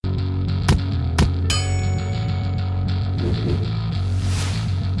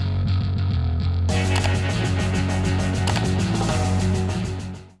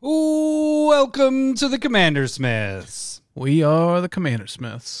Welcome to the Commander Smiths. We are the Commander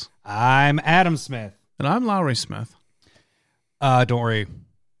Smiths. I'm Adam Smith. And I'm Lowry Smith. Don't worry.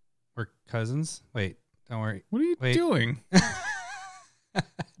 We're cousins. Wait, don't worry. What are you doing?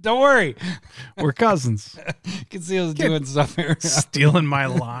 Don't worry. We're cousins. You can see us doing stuff here. Stealing my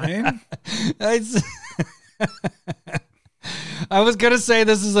line? I was going to say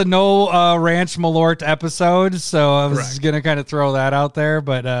this is a no Ranch Malort episode, so I was going to kind of throw that out there.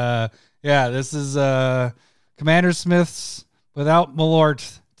 But yeah, this is Commander Smith's without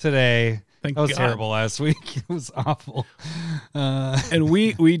Malort today. Thank that was God. terrible last week. It was awful. And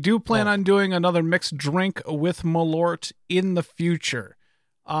we do plan on doing another mixed drink with Malort in the future.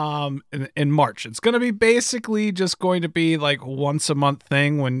 In March. It's going to be basically just going to be like once a month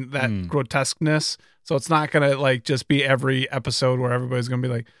thing when that grotesqueness. So it's not going to like just be every episode where everybody's going to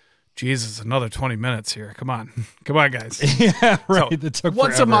be like, Jesus, another 20 minutes here. Come on. Come on, guys. Yeah, right. So that took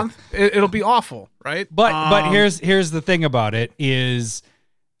once forever. a month, it'll be awful, right? But here's the thing about it is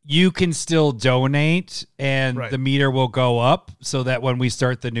you can still donate and the meter will go up so that when we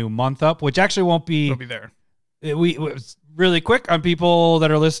start the new month up, which actually won't be... It'll be there. Really quick on people that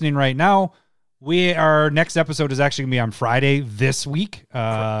are listening right now, our next episode is actually going to be on Friday this week.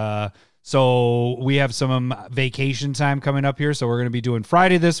 So we have some vacation time coming up here. So we're going to be doing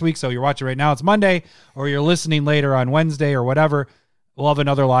Friday this week. So you're watching right now, it's Monday, or you're listening later on Wednesday or whatever. We'll have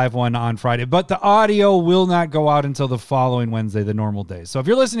another live one on Friday, but the audio will not go out until the following Wednesday, the normal day. So if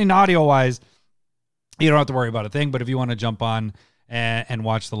you're listening audio wise, you don't have to worry about a thing. But if you want to jump on and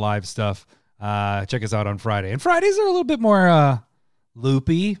watch the live stuff, check us out on Friday. And Fridays are a little bit more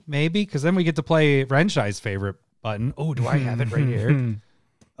loopy, maybe, because then we get to play Renshai's favorite button. Oh, do I have it right here?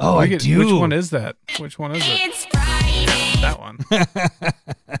 Oh, I do. Which one is that? Which one is it? It's Friday. That one.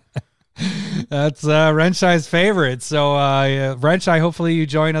 That's Renshai's favorite. So, Renshai, hopefully you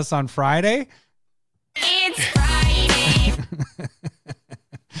join us on Friday. It's Friday.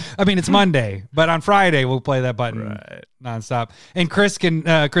 I mean, it's Monday, but on Friday we'll play that button nonstop. And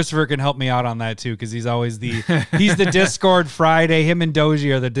Christopher can help me out on that too, because he's always he's the Discord Friday. Him and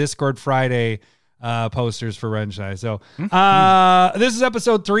Doji are the Discord Friday posters for Renshai. So this is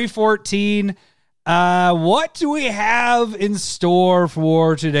episode 314. What do we have in store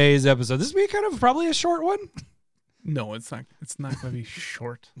for today's episode? This will be kind of probably a short one. No, it's not. It's not going to be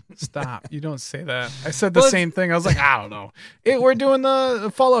short. Stop. You don't say that. I said the same thing. I was like, I don't know. We're doing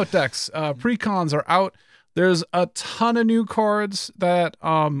the Fallout decks. Precons are out. There's a ton of new cards that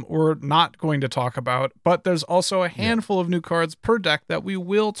we're not going to talk about, but there's also a handful of new cards per deck that we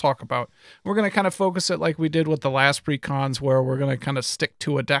will talk about. We're going to kind of focus it like we did with the last Precons, where we're going to kind of stick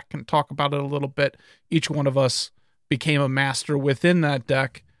to a deck and talk about it a little bit. Each one of us became a master within that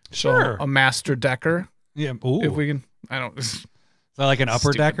deck. Sure. So a master decker. Yeah. Ooh. If we can, I don't. Is that like an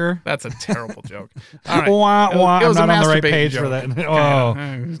upper decker? That's a terrible joke. All right. It was I'm not on the right page joke. for that. Okay. Oh. All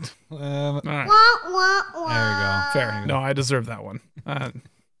right. There you go. Fair. No, I deserve that one.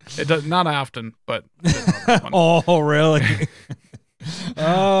 It does not often, but oh, really?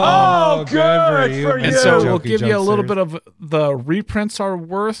 Oh, good for you. And so we'll give you a little bit of the reprints are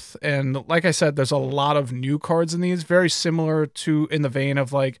worth, and like I said, there's a lot of new cards in these, very similar to in the vein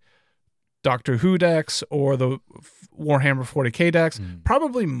of like Doctor Who decks or the Warhammer 40k decks.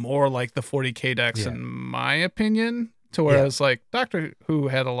 Probably more like the 40k decks in my opinion. To whereas like Doctor Who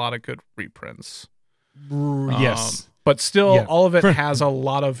had a lot of good reprints. Yes. But still, all of it has a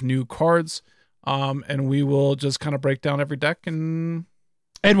lot of new cards. And we will just kind of break down every deck and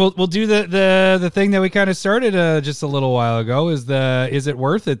we'll do the thing that we kind of started just a little while ago is it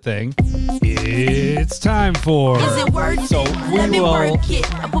worth it thing. It's time for Is it worth it? So Let we me will work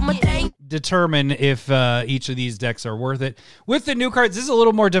it. I put my thing. determine if each of these decks are worth it. With the new cards, this is a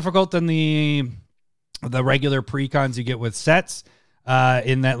little more difficult than the regular precons you get with sets.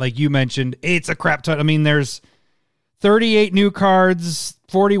 In that, like you mentioned, it's a crap ton. I mean, there's 38 new cards,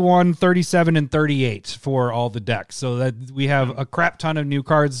 41, 37, and 38 for all the decks. So that we have a crap ton of new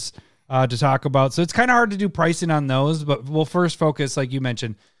cards to talk about. So it's kind of hard to do pricing on those, but we'll first focus, like you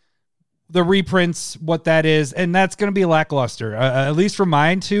mentioned, the reprints, what that is, and that's going to be lackluster, at least for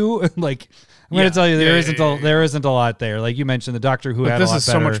mine too. Like I'm going to tell you, there isn't a lot there. Like you mentioned, the Doctor Who but had this a lot is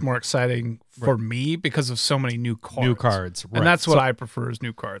better. so much more exciting for me because of so many new cards. Right. And that's what I prefer is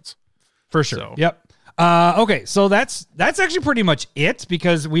new cards. For sure. So. Yep. Okay, so that's actually pretty much it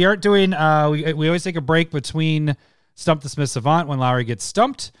because we aren't doing. We always take a break between Stump the Smith Savant when Lowry gets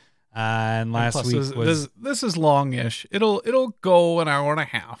stumped. And last week was this is long-ish. It'll go an hour and a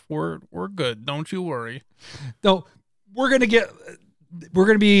half. We're good. Don't you worry. No, we're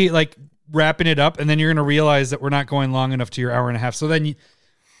gonna be like wrapping it up, and then you're gonna realize that we're not going long enough to your hour and a half. So then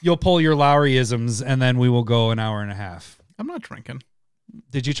you'll pull your Lowryisms, and then we will go an hour and a half. I'm not drinking.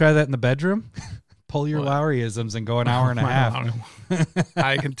 Did you try that in the bedroom? Pull your What? Lowryisms and go an hour and a half.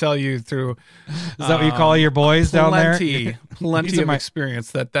 I can tell you through Is that what you call your boys down there? Plenty These are of my-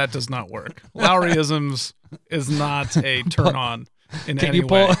 experience that does not work. Lowryisms is not a turn on in Can any you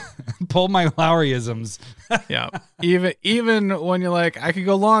pull way. pull my Lowryisms? Yeah. Even when you're like, I could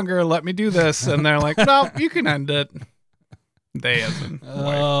go longer, let me do this, and they're like, no, you can end it. They as in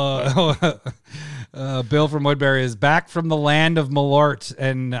wife. Bill from Woodbury is back from the land of Malort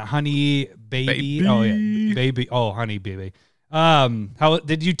and Honey Baby. Oh yeah, baby. Oh, Honey Baby. How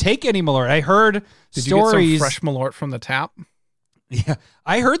did you take any Malort? I heard Did stories. you get some fresh Malort from the tap? Yeah,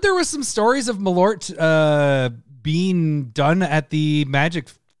 I heard there was some stories of Malort being done at the Magic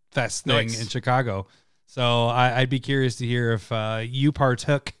Fest thing Nice. in Chicago. So I'd be curious to hear if you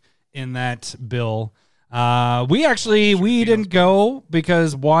partook in that, Bill. We didn't go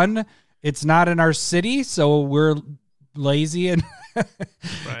because one, it's not in our city, so we're lazy and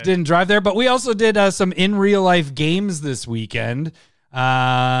Right. didn't drive there. But we also did some in real life games this weekend.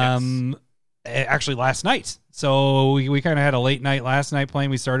 Actually last night. So we kind of had a late night last night playing.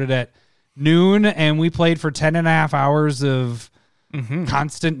 We started at noon and we played for 10 and a half hours of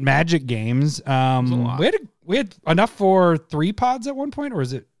constant Magic games. lot. We had enough for 3 pods at one point, or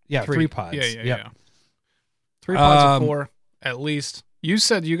is it? Yeah, 3 pods. Yeah. Yep. 3 pods of 4 at least. You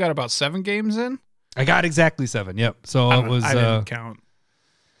said you got about 7 games in. I got exactly 7. Yep. So I it was. didn't count.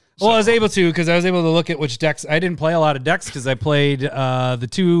 Well, I was able to because I was able to look at which decks. I didn't play a lot of decks because I played I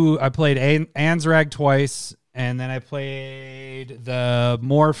played Anzrag twice, and then I played the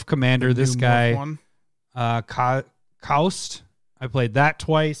Morph Commander. This New guy, Morph one. Kaust. I played that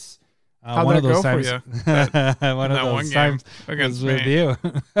twice. How'd one that of those go for times, you? one of that those one game times against was with me? you.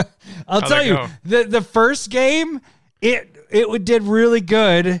 I'll How'd tell that you, go? the first game it did really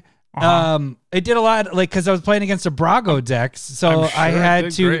good. It did a lot, like, because I was playing against a Brago deck, so I'm sure I it had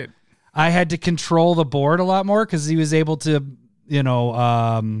did to great. I had to control the board a lot more because he was able to,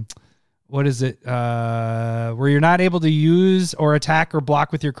 what is it? Where you're not able to use or attack or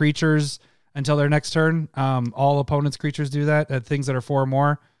block with your creatures until their next turn. All opponents' creatures do that at things that are 4 or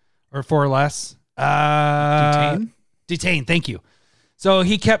more or 4 or less. Detain. Thank you. So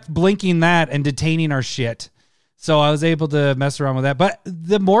he kept blinking that and detaining our shit. So I was able to mess around with that. But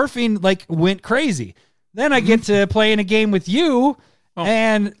the morphing went crazy. Then I get to play in a game with you,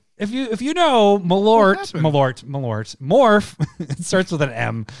 and if you know Morph, it starts with an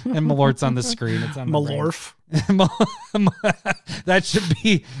M, and Malort's on the screen. It's on the Malorf. that should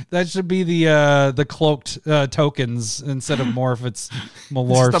be the cloaked tokens instead of morph. It's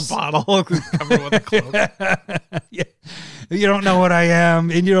Malorf. Just a bottle covered with a cloak. Yeah. You don't know what I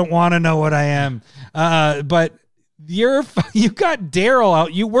am, and you don't want to know what I am. But you got Daryl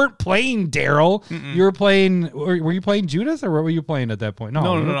out. You weren't playing Daryl. You were playing. Were you playing Judith, or what were you playing at that point?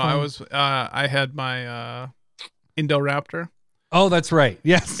 No. you were I playing- was. I had my Indoraptor. Oh, that's right.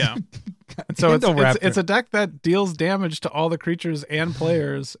 Yes. Yeah. So Indoraptor. it's a deck that deals damage to all the creatures and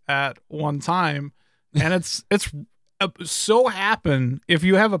players at one time, and it's so happen if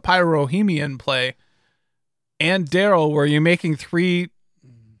you have a Pyrohemian play and Daryl where you're making 3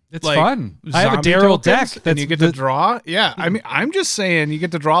 It's fun. I have a zombie Daryl tokens, deck and you get to draw. Yeah, I mean, I'm just saying you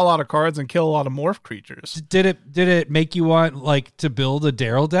get to draw a lot of cards and kill a lot of morph creatures. Did it make you want to build a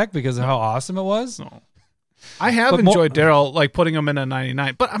Daryl deck because of how awesome it was? No. I have But enjoyed Daryl, putting him in a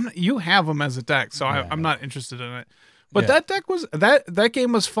 99, but you have him as a deck, so Yeah. I'm not interested in it. But Yeah. that deck was that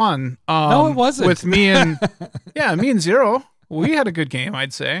game was fun. No, it wasn't. With me and me and Zero, we had a good game,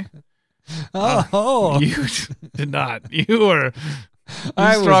 I'd say. You did not. You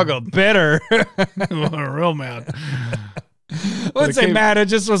I struggled. was bitter. You were real mad. I wouldn't say game- mad. It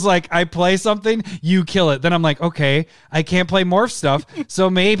just was like, I play something, you kill it. Then I'm like, okay, I can't play morph stuff. So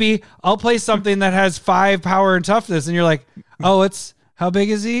maybe I'll play something that has 5 power and toughness. And you're like, oh, how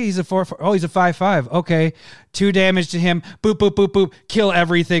big is he? He's a 4/4. Oh, he's a 5/5. Okay. 2 damage to him. Boop, boop, boop, boop. Kill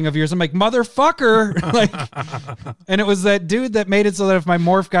everything of yours. I'm like, motherfucker. And it was that dude that made it so that if my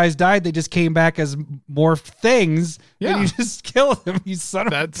morph guys died, they just came back as morphed things. Yeah. And you just killed him. You son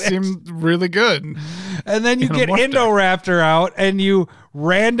of a That bitch. seemed really good. And then you in a get morph deck. Indoraptor out and you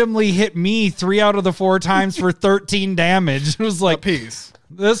randomly hit me 3 out of the 4 times for 13 damage. It was A like, piece.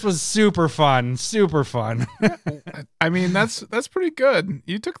 this was super fun. Super fun. I mean, that's pretty good.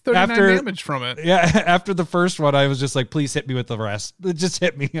 You took 39 After- damage from it. Yeah. After the first one, I was just like, please hit me with the rest. Just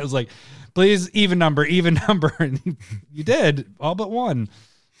hit me. I was like, please, even number. And you did all but one.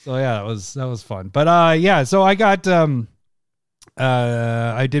 So yeah, that was fun. But yeah, so I got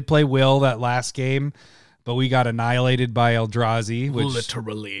I did play Will that last game. but we got annihilated by Eldrazi, which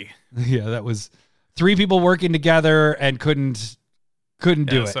Literally. yeah, that was 3 people working together and couldn't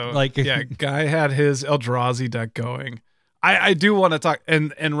do it. So, Like Guy had his Eldrazi deck going. I do want to talk,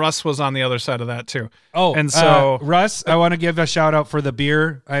 and Russ was on the other side of that too. Oh, and so Russ, I want to give a shout out for the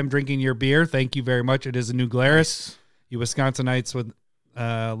beer. I'm drinking your beer. Thank you very much. It is a New Glarus. You Wisconsinites would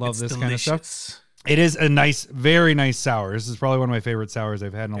love this kind of stuff. It is a nice, very nice sour. This is probably one of my favorite sours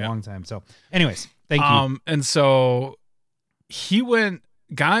I've had in a long time. So, anyways, thank you. And so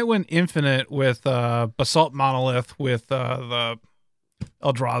Guy went infinite with Basalt Monolith with the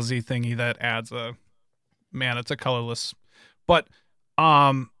Eldrazi thingy that adds a mana to colorless. But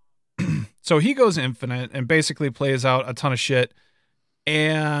so he goes infinite and basically plays out a ton of shit.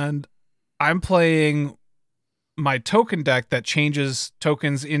 And I'm playing my token deck that changes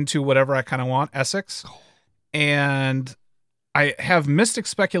tokens into whatever I kind of want, Essex. And I have Mystic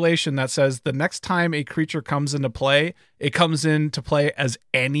Speculation that says the next time a creature comes into play, it comes into play as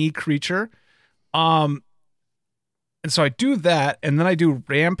any creature. And so I do that, and then I do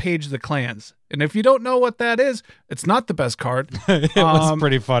Rampage the Clans. And if you don't know what that is, it's not the best card. It was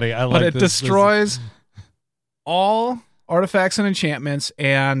pretty funny. I like but it destroys all artifacts and enchantments,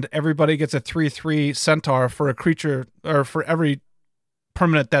 and everybody gets a 3/3 centaur for a creature, or for every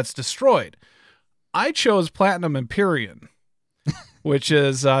permanent that's destroyed. I chose Platinum Empyrean, which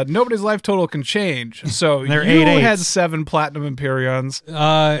is nobody's life total can change. So They're you 8/8s. had 7 Platinum Empyreans. Me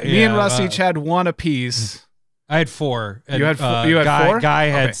and Russ each had 1 apiece. I had 4. And, You had 4? Guy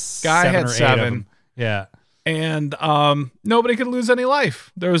had Okay. 7 Guy had or 8 of 7. them. Yeah. And nobody could lose any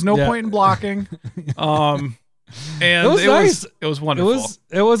life. There was no point in blocking. And It was nice. It was wonderful.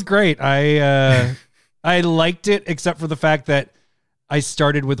 It was great. I liked it, except for the fact that I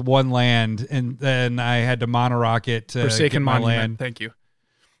started with 1 land and then I had to mono rocket to Forsaken get my Monument. land. Thank you.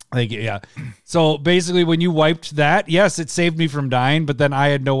 Yeah. So basically, when you wiped that, yes, it saved me from dying, but then I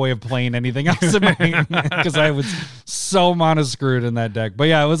had no way of playing anything else in my because I was so mono screwed in that deck. But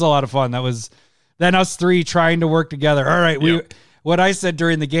yeah, it was a lot of fun. That was then us 3 trying to work together. All right, what I said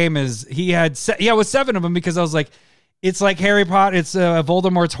during the game is it was 7 of them because I was like, it's like Harry Potter. It's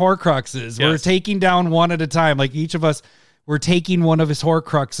Voldemort's Horcruxes. Yes. We're taking down one at a time. Like each of us, we're taking one of his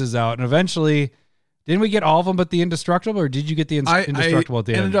Horcruxes out, and eventually. Didn't we get all of them but the indestructible, or did you get the indestructible at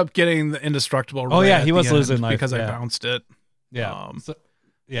the I end? ended up getting the indestructible. Oh, right yeah, at he was the losing end life, because I yeah. bounced it. Yeah.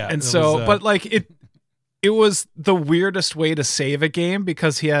 And so, but like it was the weirdest way to save a game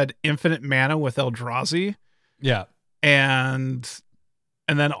because he had infinite mana with Eldrazi. Yeah. And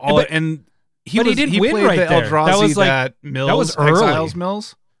then he didn't win played right the there. Eldrazi That was like- that Mills, that was early. Exiles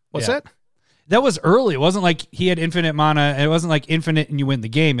Mills. What's Yeah. it? That was early. It wasn't like he had infinite mana. It wasn't like infinite and you win the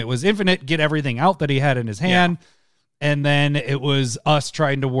game. It was infinite, get everything out that he had in his hand. And then it was us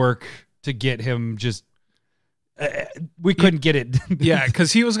trying to work to get him just... we couldn't get it. Yeah,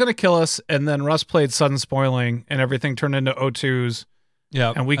 because he was going to kill us, and then Russ played Sudden Spoiling, and everything turned into O2s.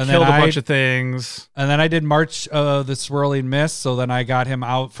 Yeah. And we killed a bunch of things. And then I did March of the Swirling Mist, so then I got him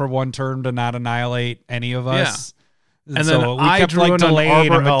out for 1 turn to not annihilate any of us. And so then we I kept, drew like, in an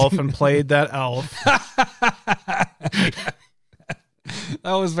delaying Arbor him. Elf and played that elf.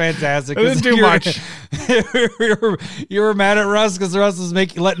 That was fantastic. I didn't do much. You were mad at Russ because Russ was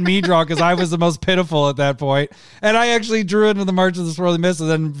letting me draw because I was the most pitiful at that point. And I actually drew into the March of the Swirling Mist, and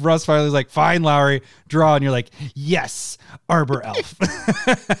then Russ finally was like, fine, Lowry, draw. And you're like, yes, Arbor Elf.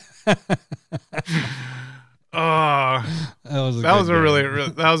 That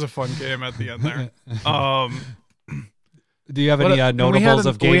was a fun game at the end there. Do you have any notables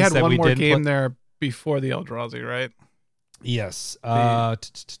of games we had that one we more did game play? there before the Eldrazi, right? Yes. What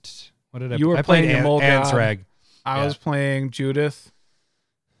did I? You were I played playing your Mole God. Ansrag. I was playing Judith.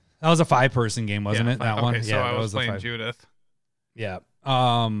 That was a 5-person game, wasn't it? That one. Okay, so Yeah, I that was a playing 5. Judith. Yeah.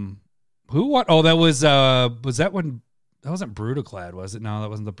 Who won? Oh, that was that when that wasn't Brutaclad, was it? No, that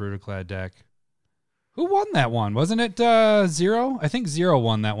wasn't the Brutaclad deck. Who won that one? Wasn't it Zero? I think Zero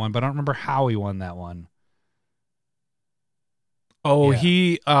won that one, but I don't remember how he won that one. Oh, Yeah.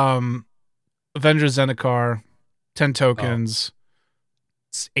 he Avenger Zendikar, 10 tokens,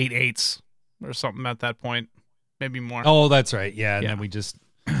 8/8s or something at that point, maybe more. Oh, that's right. Yeah, and Yeah.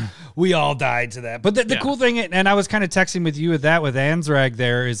 then we all died to that. But the cool thing, and I was kind of texting with you with Ansrag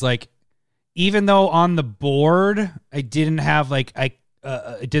there, is like, even though on the board I didn't have it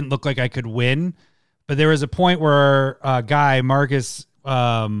didn't look like I could win, but there was a point where guy Marcus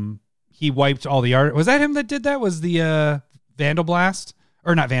he wiped all the art. Was that him that did that? Was the Vandal Blast?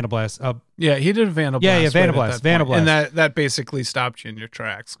 Or not Vandal Blast. Yeah, he did Vandal Blast. Yeah, Vandal right Blast, at that Vandal point. Blast. And that basically stopped you in your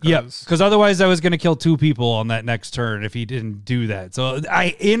tracks. Yeah, because otherwise I was going to kill 2 people on that next turn if he didn't do that. So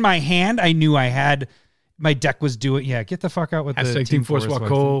in my hand, I knew I had, my deck was doing. Yeah, get the fuck out with the Hashtag Team Force Force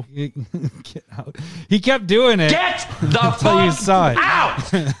Waco. Get out. He kept doing it. Get the until you saw it.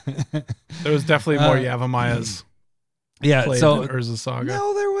 out! There was definitely more Yavamayas Yeah, played so in Urza Saga.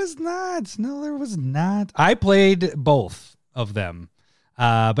 no, there was not. No, there was not. I played both of them.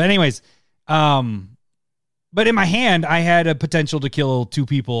 But anyways, but in my hand, I had a potential to kill 2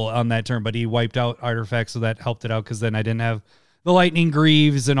 people on that turn, but he wiped out artifacts, so that helped it out because then I didn't have the lightning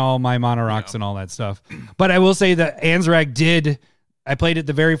greaves and all my mono rocks and all that stuff. But I will say that Anzrag I played it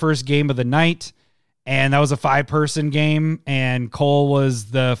the very first game of the night, and that was a 5-person game, and Cole was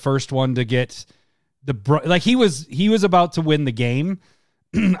the first one to get he was about to win the game.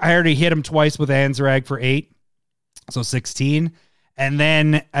 I already hit him twice with Anzrag for 8, so 16. And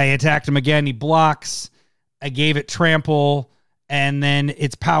then I attacked him again. He blocks. I gave it trample, and then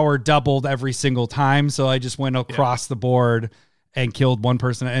its power doubled every single time. So I just went across the board and killed one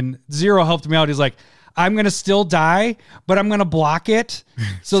person. And Zero helped me out. He's like, I'm going to still die, but I'm going to block it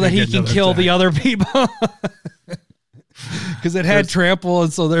so that he can kill the other people. Because it had trample,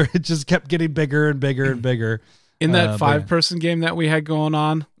 and so it just kept getting bigger and bigger and bigger. In that 5-person game that we had going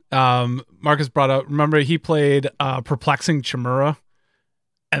on, Marcus brought up, remember he played Perplexing Chimera?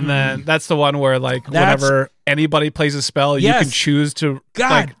 And then that's the one where, like, whenever anybody plays a spell, you can choose to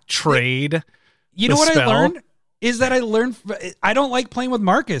like trade. You know what I learned? Is that I don't like playing with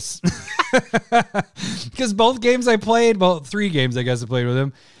Marcus. Because both games I played, 3 games I guess I played with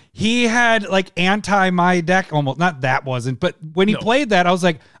him, he had like my deck almost. Not that wasn't, but when he played that, I was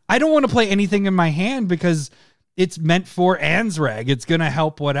like, I don't want to play anything in my hand because it's meant for Anzrag. It's going to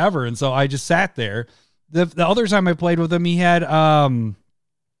help whatever. And so I just sat there. The other time I played with him, he had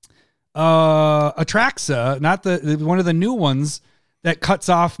Atraxa, not the one of the new ones that cuts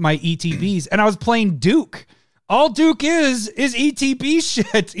off my ETBs. And I was playing Duke. All Duke is ETB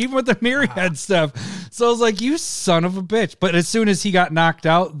shit, even with the Myriad stuff. So I was like, you son of a bitch. But as soon as he got knocked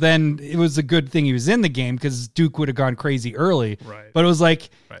out, then it was a good thing he was in the game because Duke would have gone crazy early. Right. But it was like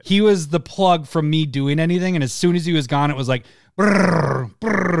he was the plug from me doing anything. And as soon as he was gone, it was like, brrr,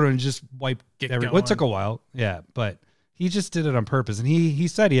 brrr, and just wiped everything. It took a while. Yeah, but he just did it on purpose. And he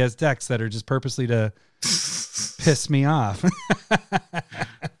said he has decks that are just purposely to piss me off.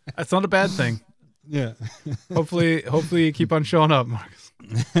 That's not a bad thing. Yeah. Hopefully you keep on showing up, Marcus.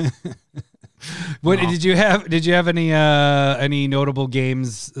 Did you have any notable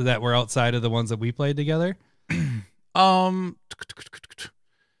games that were outside of the ones that we played together? I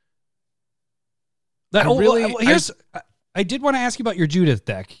did want to ask you about your Judith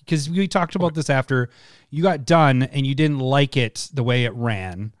deck because we talked about this after you got done and you didn't like it the way it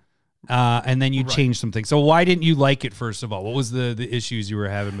ran. And then you changed something. So why didn't you like it, first of all? What was the issues you were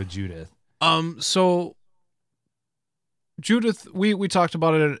having with Judith? So Judith, we talked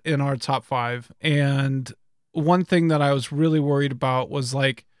about it in our top 5, and one thing that I was really worried about was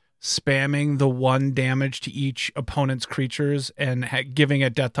like spamming the 1 damage to each opponent's creatures and giving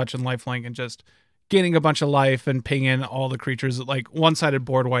it death touch and lifelink and just gaining a bunch of life and pinging all the creatures, like one-sided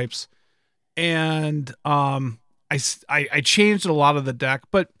board wipes. And I changed a lot of the deck,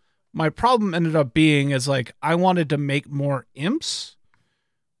 but my problem ended up being is like I wanted to make more imps.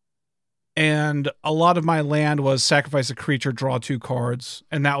 And a lot of my land was sacrifice a creature, draw 2 cards.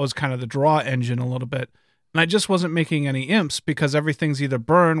 And that was kind of the draw engine a little bit. And I just wasn't making any imps because everything's either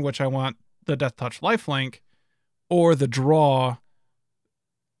burn, which I want the death touch lifelink, or the draw,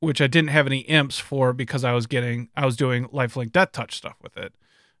 which I didn't have any imps for because I was doing lifelink death touch stuff with it.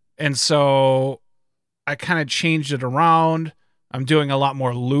 And so I kind of changed it around. I'm doing a lot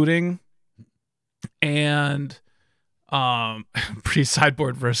more looting and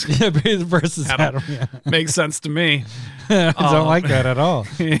pre-sideboard versus Adam. Yeah. Makes sense to me. I don't like that at all.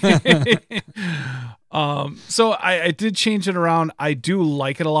 So I did change it around. I do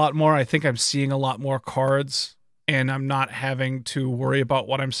like it a lot more. I think I'm seeing a lot more cards and I'm not having to worry about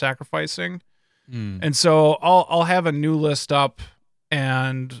what I'm sacrificing. And so I'll have a new list up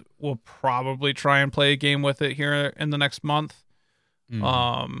and we'll probably try and play a game with it here in the next month.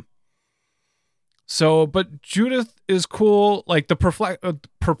 But Judith is cool. Like the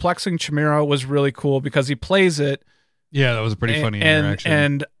Perplexing Chimera was really cool because he plays it. Yeah, that was a pretty funny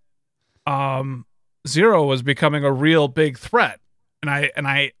interaction. And Zero was becoming a real big threat. And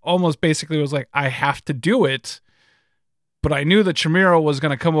I almost basically was like, I have to do it. But I knew that Chimera was going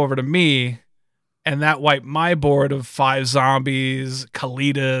to come over to me and that wiped my board of 5 zombies,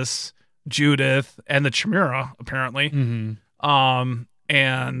 Kalidas, Judith, and the Chimera, apparently.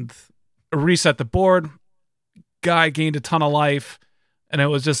 And reset the board. Guy gained a ton of life. And it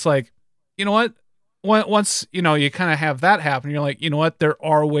was just like, you know what? Once, you kind of have that happen, you're like, you know what? There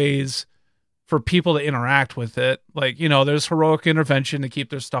are ways for people to interact with it. Like, you know, there's heroic intervention to keep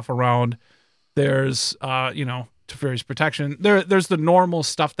their stuff around. There's, you know, Teferi's protection. There's the normal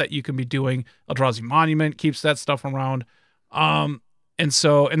stuff that you can be doing. Eldrazi Monument keeps that stuff around. And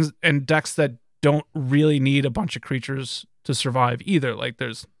so, and decks that don't really need a bunch of creatures to survive either. Like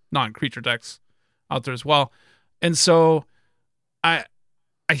there's non-creature decks out there as well. And so I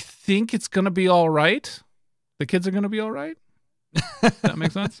think it's going to be all right. The kids are going to be all right. That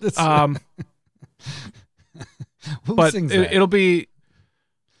makes sense. But it'll be,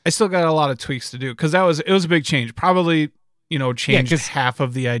 I still got a lot of tweaks to do because it was a big change. Probably, you know, changed half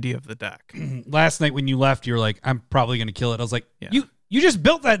of the idea of the deck. Last night when you left, you're like, I'm probably going to kill it. I was like, you just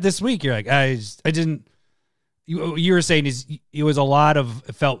built that this week. You're like, I didn't. You were saying it was a lot of,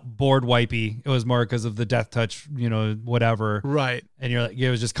 it felt board wipey. It was more because of the death touch, you know, whatever. Right. And you're like, it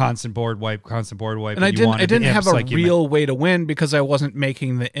was just constant board wipe. And I didn't have a real way to win because I wasn't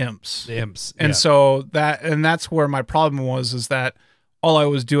making the imps. And so that's where my problem was, is that all I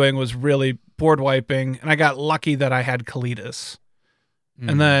was doing was really board wiping, and I got lucky that I had Kalitas.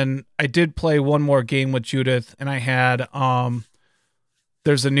 And then I did play one more game with Judith, and I had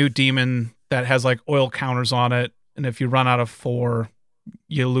there's a new demon that has like oil counters on it, and if you run out of 4,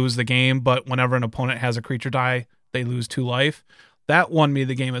 you lose the game, but whenever an opponent has a creature die, they lose 2 life. That won me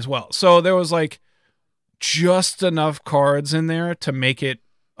the game as well. So there was like just enough cards in there to make it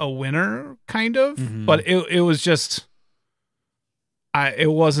a winner, kind of, but it was just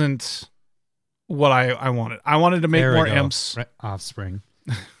it wasn't what I wanted. I wanted to make more imps. Offspring.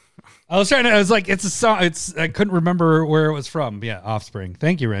 I was like, it's a song. I couldn't remember where it was from. Yeah, Offspring.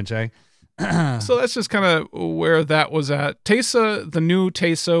 Thank you, Renche. So that's just kind of where that was at. Teysa, the new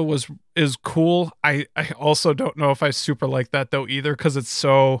Teysa is cool. I also don't know if I super like that though either, because it's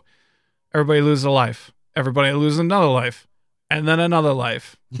so everybody loses a life, everybody loses another life, and then another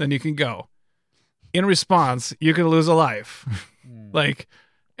life. Then you can go. In response, you can lose a life. Like,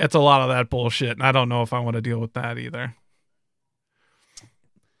 it's a lot of that bullshit, and I don't know if I want to deal with that either.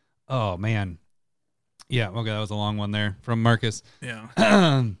 Oh man, yeah. Okay, that was a long one there from Marcus. Yeah.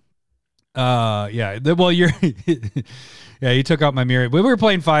 Yeah. Well, you're. Yeah, you took out my mirror. We were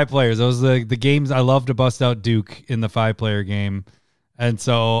playing 5 players. Those the games I love to bust out Duke in the 5-player game, and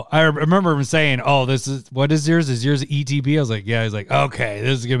so I remember him saying, "Oh, what is yours? Is yours ETB?" I was like, "Yeah." He's like, "Okay,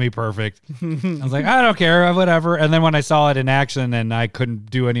 this is gonna be perfect." I was like, "I don't care, whatever." And then when I saw it in action and I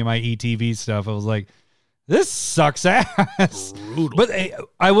couldn't do any of my ETB stuff, I was like, this sucks ass. Brutal. But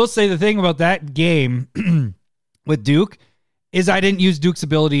I will say the thing about that game with Duke is I didn't use Duke's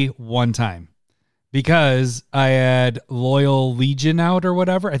ability one time because I had Loyal Legion out or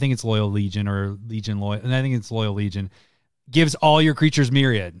whatever. I think it's Loyal Legion or Legion Loyal. And I think it's Loyal Legion. Gives all your creatures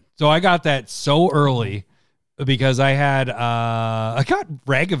Myriad. So I got that so early because I got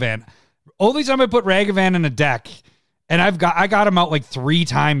Ragavan. Only time I put Ragavan in a deck. And I got him out like 3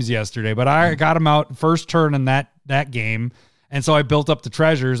 times yesterday, but I got him out first turn in that game. And so I built up the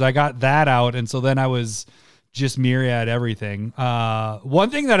treasures. I got that out. And so then I was just Myriad everything. One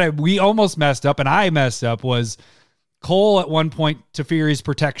thing that we almost messed up, and I messed up, was Cole at one point Teferi's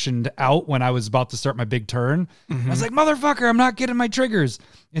protection out when I was about to start my big turn. I was like, motherfucker, I'm not getting my triggers.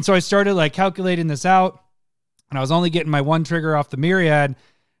 And so I started like calculating this out, and I was only getting my 1 trigger off the Myriad.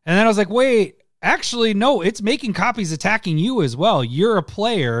 And then I was like, wait, actually, no, it's making copies attacking you as well. You're a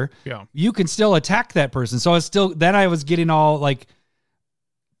player. Yeah. You can still attack that person. So I was getting all like,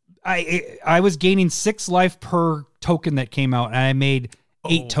 I was gaining 6 life per token that came out, and I made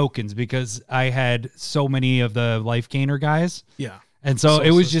 8 tokens because I had so many of the life gainer guys. Yeah. And so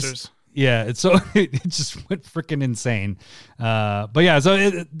it was just, yeah. It just went freaking insane. But yeah,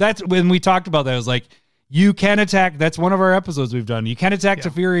 so that's when we talked about that. I was like, you can attack. That's one of our episodes we've done. You can attack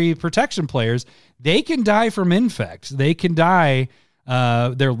Teferi protection players. They can die from infect. They can die.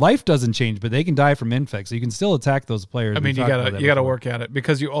 Their life doesn't change, but they can die from infect. So you can still attack those players. I mean, you gotta work at it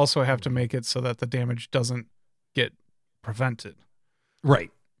because you also have to make it so that the damage doesn't get prevented.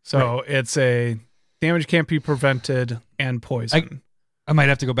 Right. So it's damage can't be prevented and poison. I might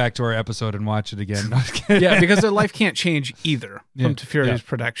have to go back to our episode and watch it again. Yeah, because their life can't change either from Teferi's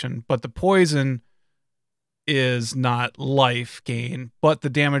protection, but the poison is not life gain, but the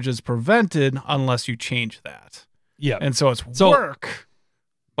damage is prevented unless you change that. Yeah. And so it's work,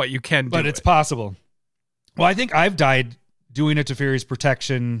 but you can do it. But it's possible. Well, I think I've died doing a Teferi's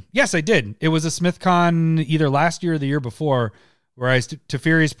protection. Yes, I did. It was a SmithCon either last year or the year before where I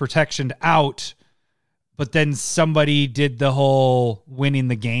Teferi's protectioned out, but then somebody did the whole winning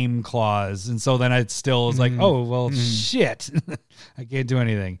the game clause. And so then I still was like, oh, well, shit. I can't do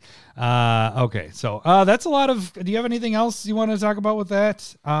anything. Okay. So that's a lot of, do you have anything else you want to talk about with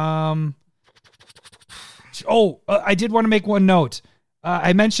that? I did want to make one note.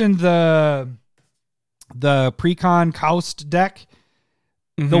 I mentioned the Precon Coust deck.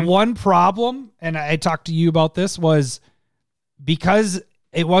 The one problem, and I talked to you about this, was because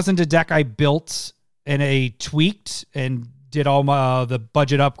it wasn't a deck I built and I tweaked and did all the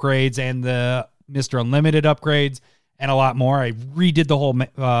budget upgrades and the Mr. Unlimited upgrades and a lot more. I redid the whole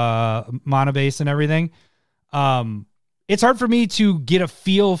mana base and everything. It's hard for me to get a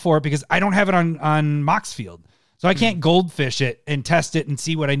feel for it because I don't have it on Moxfield. So I can't goldfish it and test it and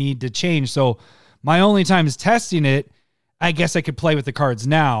see what I need to change. So my only time is testing it. I guess I could play with the cards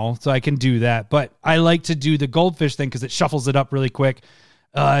now, so I can do that. But I like to do the goldfish thing because it shuffles it up really quick.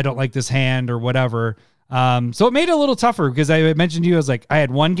 I don't like this hand or whatever. So it made it a little tougher because I mentioned to you, I was like, I had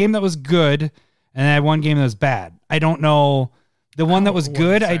one game that was good and I had one game that was bad. I don't know. The one that was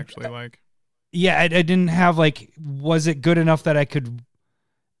good, I didn't have was it good enough that I could,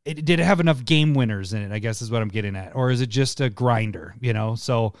 did it have enough game winners in it, I guess is what I'm getting at. Or is it just a grinder,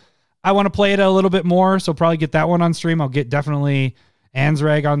 So I want to play it a little bit more, so probably get that one on stream. I'll get definitely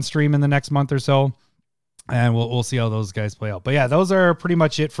Ansrag on stream in the next month or so, and we'll see how those guys play out. But yeah, those are pretty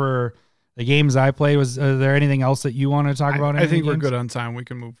much it for the games I played. Was there anything else that you want to talk about? I think we're good on time. We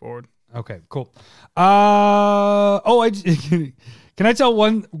can move forward. Okay, cool. Can I tell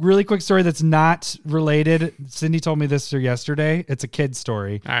one really quick story that's not related? Cindy told me this yesterday. It's a kid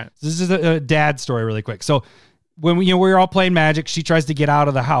story. All right. This is a dad story really quick. So when we were all playing Magic, she tries to get out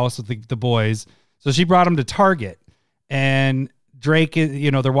of the house with the boys. So she brought him to Target, and Drake,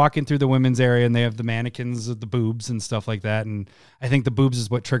 they're walking through the women's area and they have the mannequins of the boobs and stuff like that. And I think the boobs is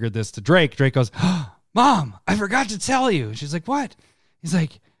what triggered this to Drake. Drake goes, oh, Mom, I forgot to tell you. She's like, what? He's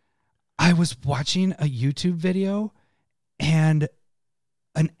like, I was watching a YouTube video and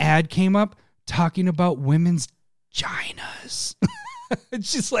an ad came up talking about women's vaginas. And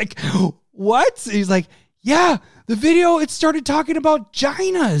she's like, what? He's like, yeah, the video, it started talking about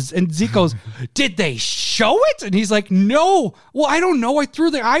vaginas. And Zeke goes, did they show it? And he's like, no. Well, I don't know. I threw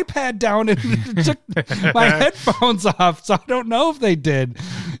the iPad down and took my headphones off. So I don't know if they did.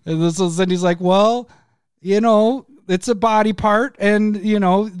 And so Cindy's like, well, it's a body part and,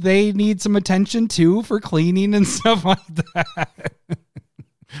 they need some attention too for cleaning and stuff like that.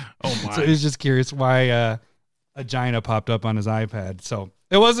 Oh my. So he's just curious why a vagina popped up on his iPad. So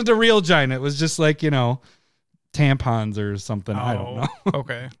it wasn't a real vagina. It was just tampons or something. I don't know.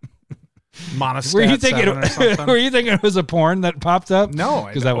 Okay. Monostat Were you thinking or something? Were you thinking it was a porn that popped up? No,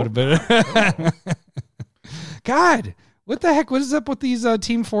 because that would have been. God, what the heck? What is up with these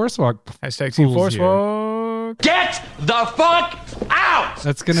Team Force Walk? Hashtag Team Force Walk. Get the fuck out!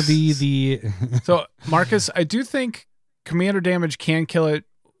 That's gonna be the. So Marcus, I do think commander damage can kill it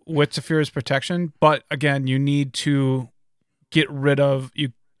with Saphira's protection, but again, you need to get rid of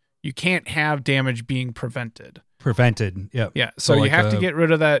you can't have damage being prevented. Yep. Yeah. So you have to get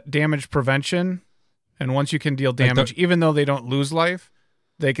rid of that damage prevention. And once you can deal damage, even though they don't lose life,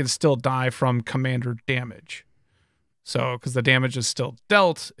 they can still die from commander damage. So, because the damage is still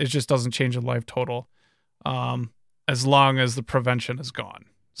dealt, it just doesn't change the life total. As long as the prevention is gone.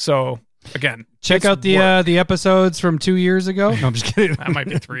 So again, check out the episodes from 2 years ago. No, I'm just kidding. That might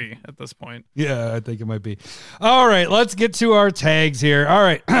be 3 at this point. Yeah, I think it might be. All right, let's get to our tags here. All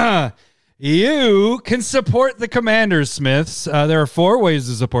right. You can support the Commander Smiths. There are 4 ways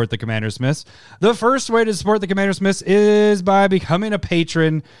to support the Commander Smiths. The first way to support the Commander Smiths is by becoming a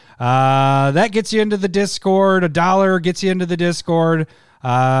patron. That gets you into the Discord. $1 gets you into the Discord.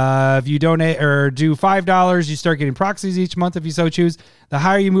 If you donate or do $5, you start getting proxies each month if you so choose. The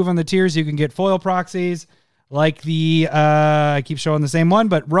higher you move on the tiers, you can get foil proxies like the, I keep showing the same one,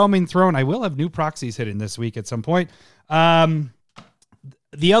 but Roaming Throne. I will have new proxies hitting this week at some point.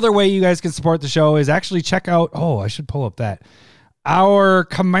 The other way you guys can support the show is actually check out, I should pull up our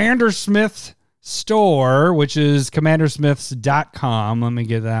Commander Smith store, which is commandersmiths.com. Let me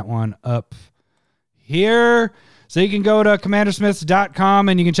get that one up here. So you can go to commandersmiths.com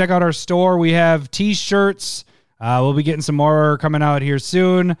and you can check out our store. We have t-shirts. We'll be getting some more coming out here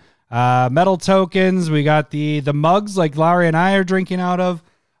soon. Metal tokens. We got the mugs like Larry and I are drinking out of.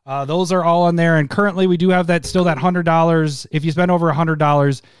 Those are all on there. And currently we do have that $100. If you spend over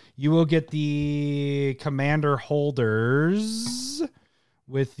 $100, you will get the Commander holders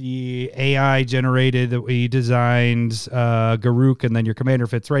with the AI generated that we designed, Garuk, and then your Commander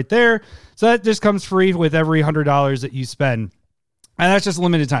fits right there. So that just comes free with every $100 that you spend. And that's just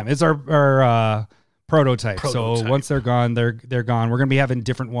limited time. It's our prototype. So once they're gone, they're gone. We're going to be having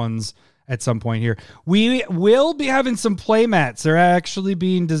different ones at some point here. We will be having some play mats. They're actually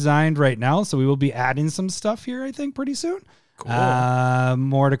being designed right now. So we will be adding some stuff here, I think, pretty soon. Cool.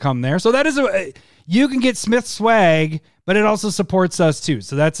 More to come there. So that is you can get Smith swag, but it also supports us too.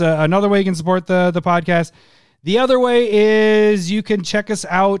 So that's another way you can support the podcast. The other way is you can check us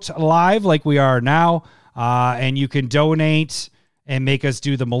out live like we are now, and you can donate and make us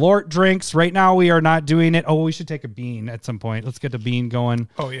do the Malort drinks. Right now, we are not doing it. Oh, we should take a bean at some point. Let's get the bean going.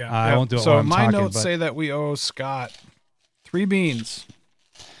 Oh, yeah. I won't do it so while I'm my talking, notes but- say that we owe Scott 3 beans.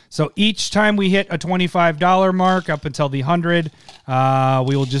 So each time we hit a $25 mark up until the 100,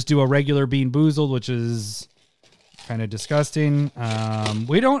 we will just do a regular Bean Boozled, which is kind of disgusting.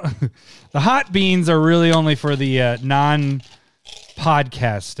 We don't. The hot beans are really only for the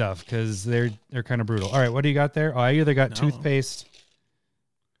non-podcast stuff because they're kind of brutal. All right, what do you got there? Oh, I either got toothpaste.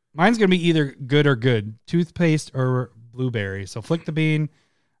 Mine's gonna be either good or good, toothpaste or blueberry. So flick the bean.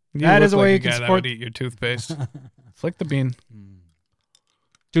 That is a way you can that support. would eat your toothpaste. Flick the bean.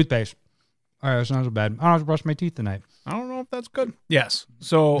 Toothpaste. All right, that's not so bad. I don't have to brush my teeth tonight. I don't know if that's good. Yes.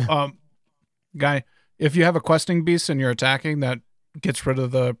 So, guy, if you have a questing beast and you're attacking that gets rid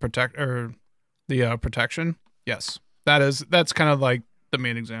of the protection, yes, that's kind of like the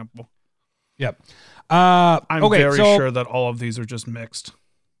main example. Yep. I'm okay, very so, sure that all of these are just mixed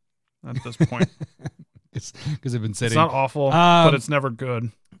at this point. because they've been sitting. It's not awful, but it's never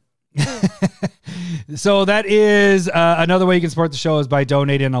good. So that is another way you can support the show is by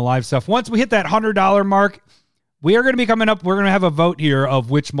donating on live stuff. Once we hit that $100 mark, we are going to be coming up. We're going to have a vote here of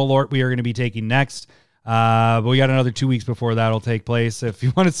which Malort we are going to be taking next. But we got another 2 weeks before that'll take place. If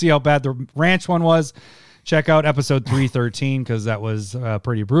you want to see how bad the ranch one was, check out episode 313 because that was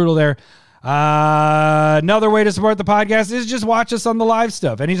pretty brutal there. Another way to support the podcast is just watch us on the live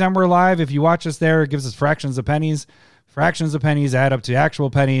stuff. Anytime we're live, if you watch us there, it gives us fractions of pennies. Fractions of pennies add up to actual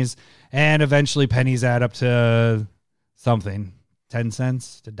pennies, and eventually pennies add up to something, 10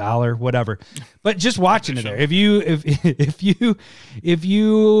 cents to $1, whatever. But just watching it there. If you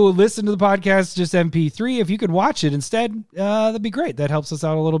listen to the podcast just MP3, if you could watch it instead, that'd be great. That helps us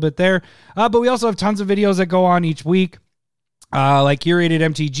out a little bit there. But we also have tons of videos that go on each week. Like curated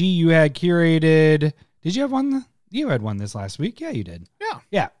MTG, you had curated. Did you have one? You had one this last week. Yeah, you did.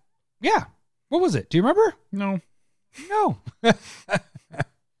 Yeah. What was it? Do you remember? No. Let's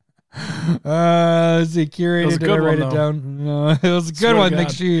see. Curated. It was a Did good I write one, it down? No, it was a good one. Make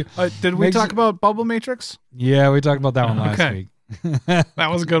sure you. Did we make talk sure- about Bubble Matrix? Yeah, we talked about that one last Okay. week. That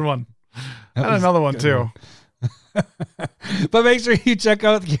was a good one. That And was another a one good too. one. But make sure you check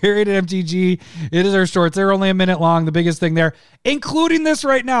out the curated MTG. It is our shorts. They're only a minute long. The biggest thing there, including this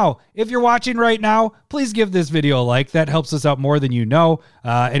right now. If you're watching right now, please give this video a like. That helps us out more than you know.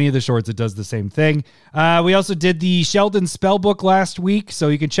 Any of the shorts, it does the same thing. We also did the Sheldon Spellbook last week, so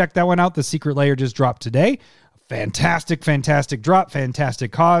you can check that one out. The Secret Layer just dropped today. Fantastic drop.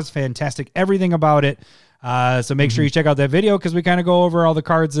 Fantastic cause. Fantastic everything about it. So make sure you check out that video because we kind of go over all the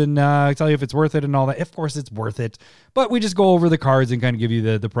cards and tell you if it's worth it and all that. Of course, it's worth it, but we just go over the cards and kind of give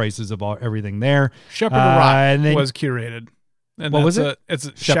you the prices of everything there. Shepherd of Rot and then, was curated. And what was it? It's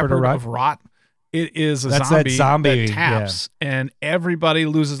a Shepherd of Rot? It is a That's zombie, that zombie, that taps, and everybody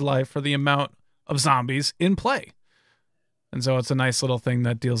loses life for the amount of zombies in play. And so it's a nice little thing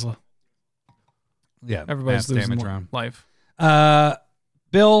that deals with everybody's mass losing damage around. life.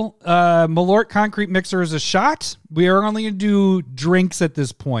 Bill, Malort Concrete Mixer is a shot. We are only going to do drinks at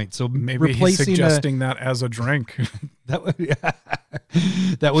this point. So Maybe he's replacing suggesting that as a drink.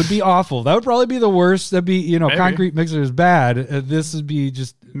 that would be awful. That would probably be the worst. That'd be, Maybe. Concrete Mixer is bad. This would be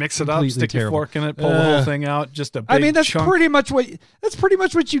just Mix it up, completely stick your terrible. fork in it, pull the whole thing out. Just a big I mean, that's chunk. pretty much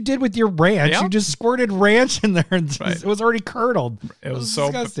what you did with your ranch. Yeah. You just squirted ranch in there, and Right. it was already curdled. It was so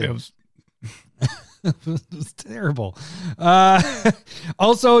disgusting. it was It was terrible.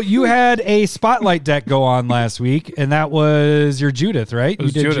 Also, you had a spotlight deck go on last week, and that was your Judith, right?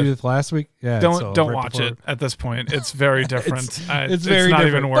 was You did Judith. last week. Yeah. don't right watch before- it at this point. It's very different. it's very not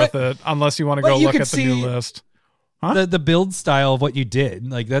different. even worth But- it unless you want to but go you look could at the new see- list. Huh? The build style of what you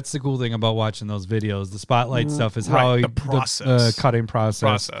did, like that's the cool thing about watching those videos. The spotlight stuff is how Right, the process. cutting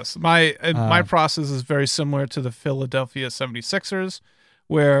process. My process is very similar to the Philadelphia 76ers,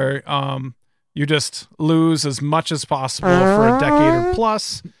 where you just lose as much as possible for a decade or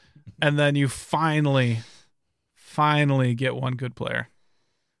plus, and then you finally get one good player.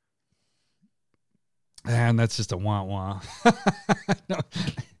 And that's just a wah. No,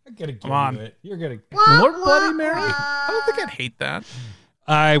 I'm gonna give Come on. you it. You're gonna. Lord Bloody Mary? I don't think I'd hate that.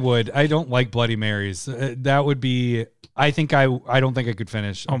 I would. I don't like Bloody Marys. That would be. I think I don't think I could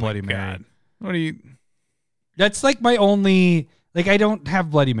finish a Oh Bloody my Mary. God. What do you? That's like my only. Like I don't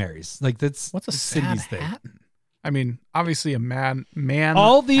have Bloody Marys. Like that's What's a Cindy's sad thing. Hatton? I mean, obviously a man.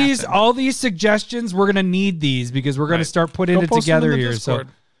 All these Hatton. all these suggestions, we're gonna need these because we're gonna Right. start putting Go it post them in together the here. Discord.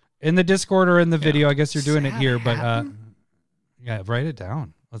 in the Discord or in the video. Yeah. I guess you're doing it Sad here, but happen? yeah, write it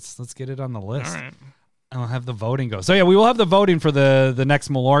down. Let's get it on the list. All right. I'll have the voting go. So yeah, we will have the voting for the next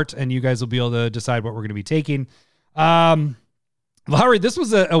Malort, and you guys will be able to decide what we're going to be taking. Lowry, this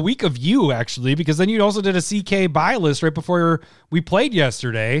was a week of you actually, because then you also did a CK buy list right before we played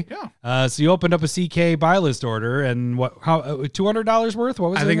yesterday. Yeah. So you opened up a CK buy list order, and how $200 worth?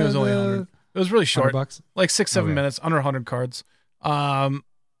 What was it? I think it was only 100. It was really short, $100? like 6-7 minutes, under 100 cards. Some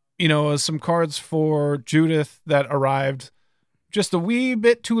cards for Judith that arrived just a wee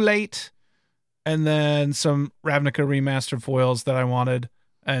bit too late, and then some Ravnica remastered foils that I wanted,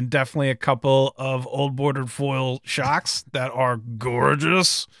 and definitely a couple of old bordered foil shocks that are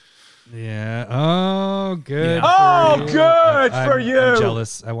gorgeous. Yeah. Oh, good. Yeah. For you. good for I'm you.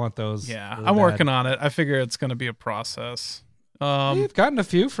 jealous. I want those. Yeah, really I'm bad. working on it. I figure it's going to be a process. You've gotten a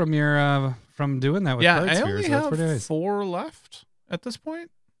few from your from doing that with Yeah, card I spheres. only So that's have pretty nice. 4 left at this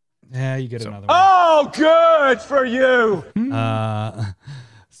point. Yeah, you get So- another one. Oh, good for you.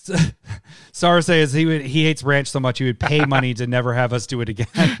 Sarah says he hates ranch so much he would pay money to never have us do it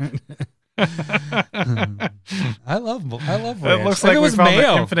again. I love ranch. It looks like it we was found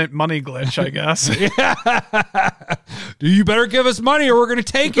mayo. the infinite money glitch, I guess. You better give us money or we're gonna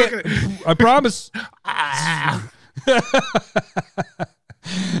take it. I promise.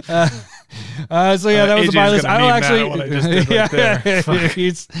 So yeah, that was a AJ's buy list. gonna I will meme that actually. at what I just did right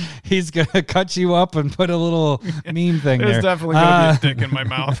there. he's gonna cut you up and put a little meme thing There's there. definitely going to be a dick in my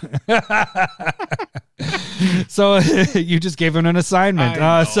mouth. So you just gave him an assignment.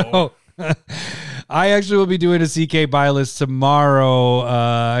 I know. So I actually will be doing a CK buy list tomorrow.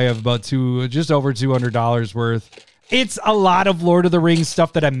 I have about just over $200 worth. It's a lot of Lord of the Rings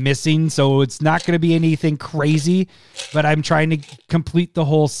stuff that I'm missing, so it's not going to be anything crazy, but I'm trying to complete the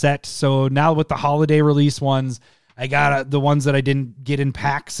whole set. So now with the holiday release ones, I got the ones that I didn't get in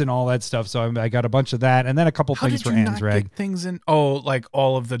packs and all that stuff. So I got a bunch of that, and then a couple How things did for you not Anzrag. get things in? Oh, like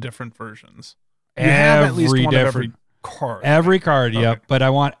all of the different versions. You have at least one of every card. Every card, Okay. yep. But I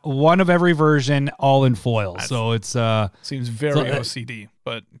want one of every version, all in foil. That's- So it's Seems very So, OCD,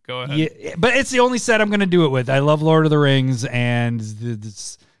 but go ahead. yeah, but it's the only set I'm going to do it with. I love Lord of the Rings, and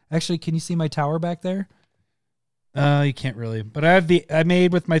actually, can you see my tower back there? You can't really, but I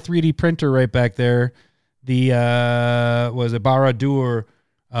made with my 3D printer right back there. The was it Barad-dûr,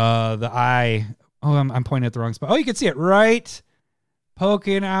 the eye. Oh, I'm pointing at the wrong spot. Oh, you can see it right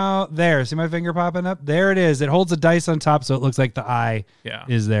poking out there. See my finger popping up? There it is. It holds a dice on top, so it looks like the eye Yeah.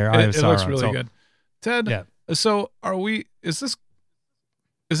 is there. Eye of It looks Sauron. really So, good. Ted, Yeah. so is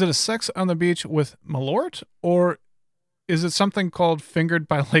it a sex on the beach with Malort, or is it something called Fingered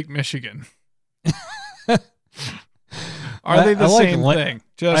by Lake Michigan? Are they the I like same thing?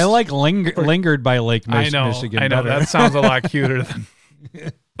 I like lingered by Lake I know, Michigan. I know. better. That sounds a lot cuter than.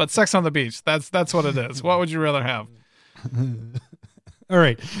 But sex on the beach. That's what it is. What would you rather have? All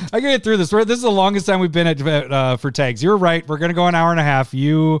right, I gotta get through this. This is the longest time we've been at for tags. You're right. We're gonna go an hour and a half.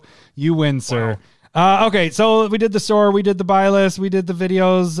 You win, sir. Okay, so we did the store, we did the buy list, we did the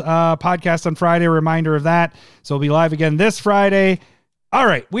videos, podcast on Friday. A reminder of that. So we'll be live again this Friday. All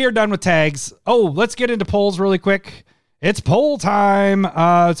right, we are done with tags. Oh, let's get into polls really quick. It's poll time.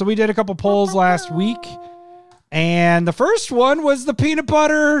 So we did a couple polls last week, and the first one was the peanut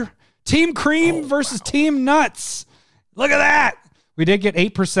butter Team Cream versus Team Nuts. Look at that. We did get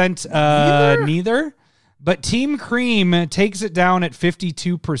 8% neither, but Team Cream takes it down at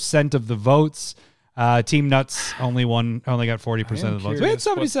 52% of the votes. Team Nuts only got 40% of the votes. We had curious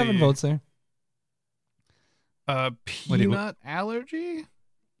what 77 the- votes there. Peanut allergy?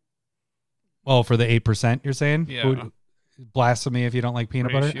 Oh, for the 8%, you're saying? Yeah. Blasphemy if you don't like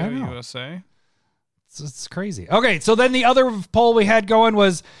peanut butter? I Ratio don't know. USA. It's crazy. Okay, so then the other poll we had going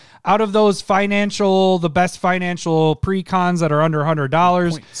was out of those the best financial pre-cons that are under $100,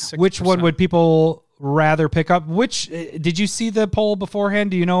 0.6%. which one would people rather pick up? Which did you see the poll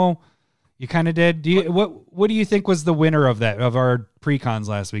beforehand? Do you know? You kind of did. What do you think was the winner of our pre-cons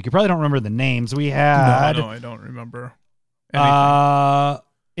last week? You probably don't remember the names. We had No, I don't remember. Anything.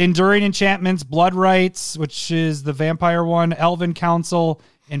 Enduring Enchantments, Blood Rights, which is the vampire one, Elven Council,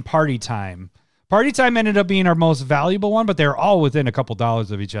 and Party Time. Party Time ended up being our most valuable one, but they're all within a couple dollars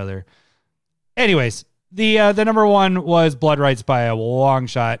of each other. Anyways, the number one was Blood Rights by a long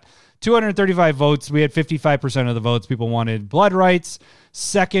shot. 235 votes. We had 55% of the votes. People wanted Blood Rights.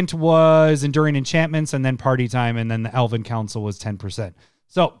 Second was Enduring Enchantments, and then Party Time, and then the Elven Council was 10%.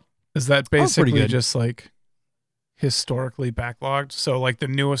 So Is that was pretty basically good. just like historically backlogged? So like the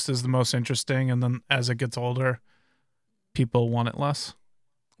newest is the most interesting, and then as it gets older, people want it less.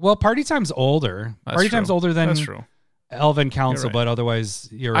 well, Party Time's older. That's Party true. Time's older than That's true. Elven Council, right. but otherwise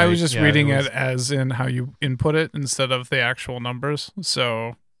you're right. I was just Yeah, reading was- it as in how you input it instead of the actual numbers.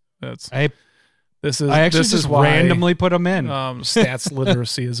 So I this is actually this just is why, randomly put them in. stats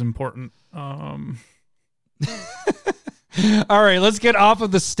literacy is important. All right, let's get off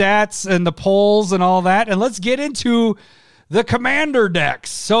of the stats and the polls and all that, and let's get into the commander decks.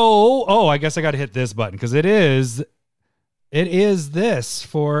 So, I guess I got to hit this button because it is this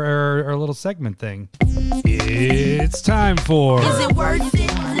for our little segment thing. It's time for. Is it worth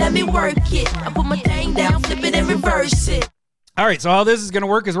it? Let me work it. I put my thing down, flip it and reverse it. All right, so how this is going to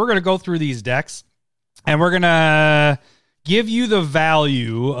work is we're going to go through these decks, and we're going to give you the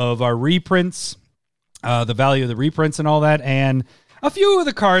value of our reprints, the value of the reprints and all that, and a few of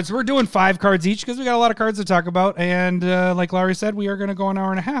the cards. We're doing 5 cards each because we got a lot of cards to talk about, and like Larry said, we are going to go an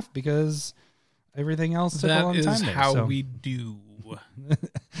hour and a half because everything else took a long time. That is there, how so. we do.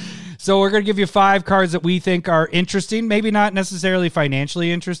 So we're going to give you 5 cards that we think are interesting. Maybe not necessarily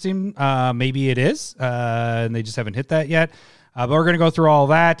financially interesting. Maybe it is, and they just haven't hit that yet. But we're going to go through all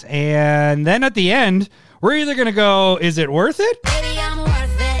that. And then at the end, we're either going to go, is it worth it? Baby, I'm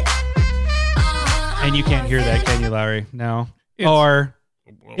worth it. And you can't hear that, can you, Larry? No. It's- Or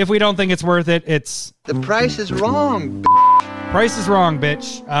if we don't think it's worth it, it's The price is wrong. price is wrong,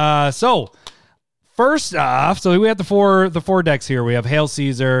 bitch. So first off, so we have the four decks here. We have Hail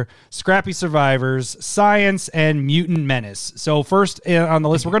Caesar, Scrappy Survivors, Science, and Mutant Menace. So first on the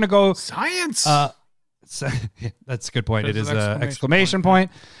list, we're going to go. Science. So, yeah, that's a good point. That's It is an an exclamation exclamation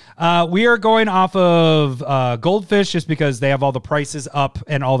point. We are going off of Goldfish just because they have all the prices up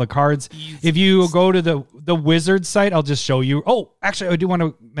and all the cards. If you go to the Wizard site, I'll just show you. Oh, actually, I do want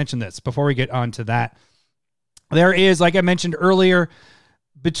to mention this before we get on to that. There is, like I mentioned earlier,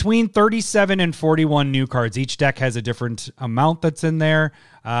 between 37 and 41 new cards. Each deck has a different amount that's in there.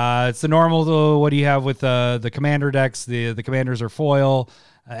 It's the normal, what do you have with the Commander decks? The Commanders are foil.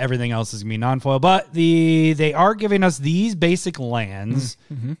 Everything else is going to be non-foil. But they are giving us these basic lands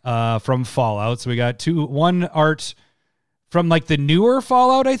from Fallout. So we got one art from like the newer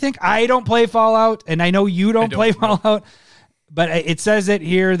Fallout, I think. I don't play Fallout, and I know you don't play Fallout. But it says it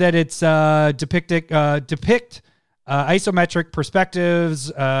here that it's depict isometric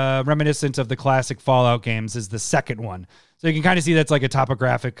perspectives reminiscent of the classic Fallout games is the second one. So you can kind of see that's like a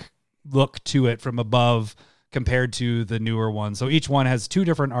topographic look to it from above compared to the newer one. So each one has 2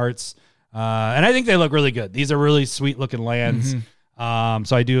 different arts. And I think they look really good. These are really sweet looking lands.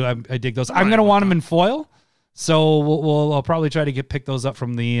 So I dig those. I'm going to want them in foil. So I'll probably try to pick those up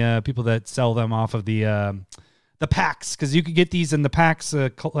from the people that sell them off of the packs. Cause you could get these in the packs,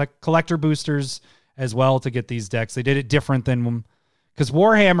 collector boosters as well to get these decks. They did it different than because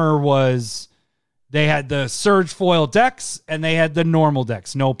Warhammer they had the Surge foil decks and they had the normal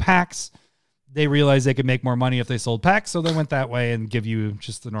decks, no packs. They realized they could make more money if they sold packs, so they went that way and give you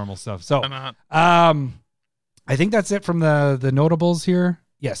just the normal stuff. So, I think that's it from the notables here.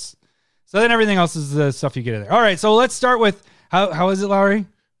 Yes. So then everything else is the stuff you get in there. All right, so let's start with how is it, Lowry?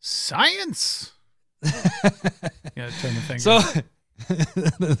 Science. Turn the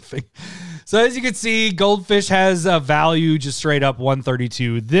finger. So as you can see, Goldfish has a value just straight up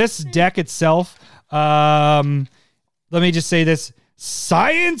 132. This deck itself, let me just say this.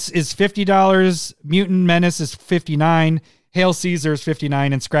 Science is $50. Mutant Menace is $59. Hail Caesar is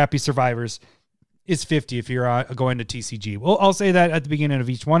 $59. And Scrappy Survivors is $50 if you're going to TCG. Well, I'll say that at the beginning of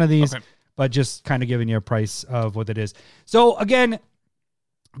each one of these, but just kind of giving you a price of what it is. So again,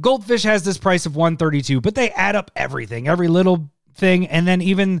 Goldfish has this price of $132, but they add up everything, every little thing, and then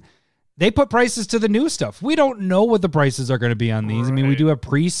even they put prices to the new stuff. We don't know what the prices are going to be on these. I mean, we do have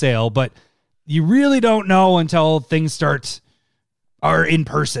pre-sale, but you really don't know until things are in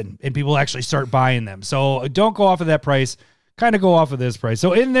person and people actually start buying them. So don't go off of that price, kind of go off of this price.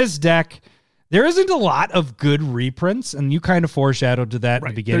 So in this deck, there isn't a lot of good reprints, and you kind of foreshadowed to that at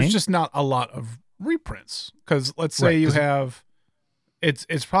the beginning. There's just not a lot of reprints because let's say you have, it's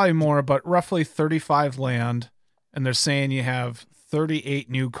probably more, but roughly 35 land, and they're saying you have 38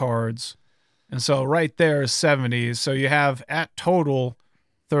 new cards. And so right there is 70. So you have at total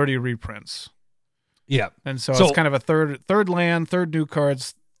 30 reprints. Yeah. And so it's kind of a third land, third new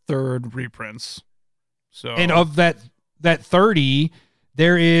cards, third reprints. So and of that 30,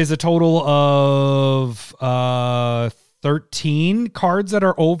 there is a total of 13 cards that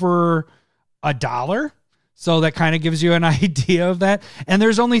are over $1. So that kind of gives you an idea of that. And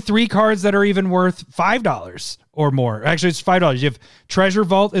there's only 3 cards that are even worth $5 or more. Actually, it's $5. You have Treasure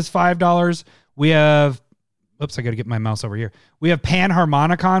Vault is $5. We have oops, I got to get my mouse over here. We have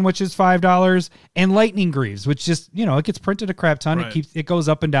Panharmonicon, which is $5, and Lightning Greaves, which just, it gets printed a crap ton. Right. It goes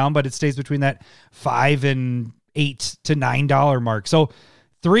up and down, but it stays between that $5 and $8 to $9 mark. So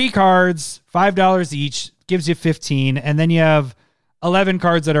 3 cards, $5 each, gives you 15, and then you have 11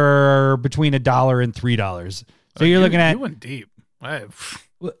 cards that are between $1 and $3. So you're looking at you went deep. I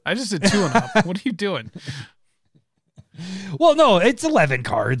just did 2 and up. What are you doing? Well, no, it's 11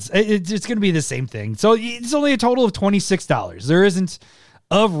 cards. It's going to be the same thing. So it's only a total of $26. There isn't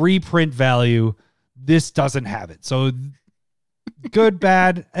of reprint value. This doesn't have it. So good,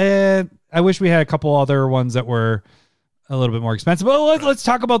 bad. I wish we had a couple other ones that were a little bit more expensive. But let's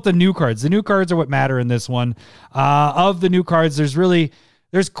talk about the new cards. The new cards are what matter in this one. Of the new cards,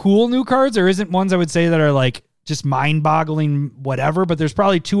 there's cool new cards. There isn't ones I would say that are like just mind-boggling whatever, but there's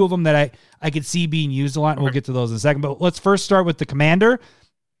probably 2 of them that I could see being used a lot, and we'll get to those in a second. But let's first start with the Commander.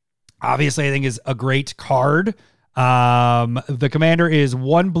 Obviously, I think is a great card. The Commander is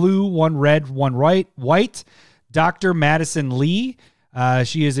 1 blue, 1 red, 1 white. Dr. Madison Lee.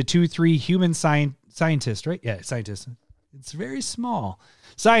 She is a 2/3 human scientist, right? Yeah, scientist. It's very small.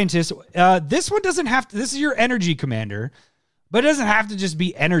 Scientist. This one doesn't have to, this is your energy commander, but it doesn't have to just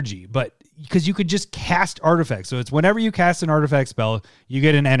be energy, but because you could just cast artifacts. So it's whenever you cast an artifact spell, you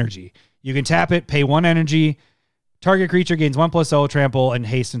get an energy. You can tap it, pay 1 energy. Target creature gains 1/0, trample, and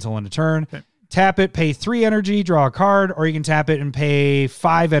haste until end of turn. Okay. Tap it, pay 3 energy, draw a card, or you can tap it and pay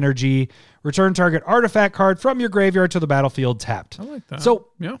 5 energy. Return target artifact card from your graveyard to the battlefield tapped. I like that. So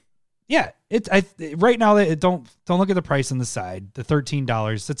yeah. Right now, don't look at the price on the side. The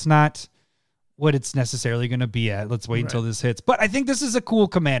 $13. That's not what it's necessarily going to be at. Let's wait until this hits. But I think this is a cool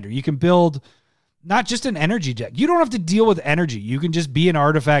commander. You can build not just an energy deck. You don't have to deal with energy. You can just be an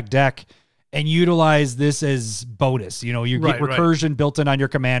artifact deck and utilize this as bonus. You get recursion built in on your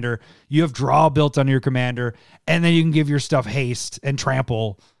commander. You have draw built on your commander, and then you can give your stuff haste and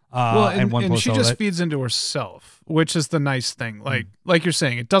trample. And she just feeds into herself, which is the nice thing. Like you're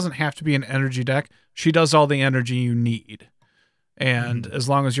saying, it doesn't have to be an energy deck. She does all the energy you need. And as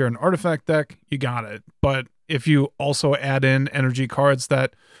long as you're an artifact deck, you got it. But if you also add in energy cards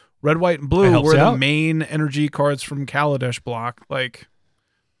that red, white, and blue were the main energy cards from Kaladesh block, like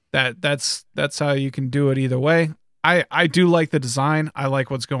that's how you can do it either way. I do like the design. I like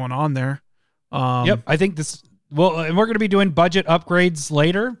what's going on there. I think this. Well, and we're going to be doing budget upgrades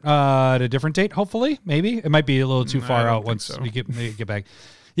later at a different date, hopefully. Maybe it might be a little too far out once we get back.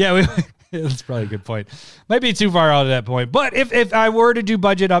 Yeah, that's probably a good point. Might be too far out at that point. But if I were to do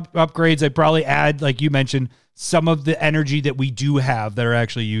budget upgrades, I'd probably add, like you mentioned, some of the energy that we do have that are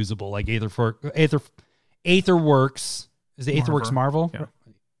actually usable, like Aetherworks. Is it Aetherworks Marvel? Yeah.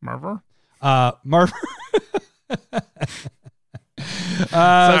 Marvel? Marvel.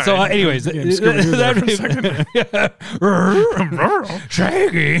 So anyways,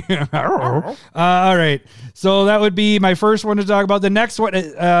 Shaggy. All right. So that would be my first one to talk about. The next one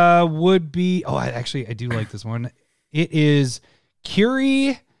would be, I do like this one. It is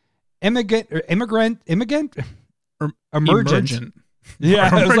Curie Emergent.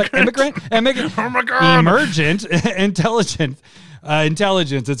 Yeah, it was like Emergent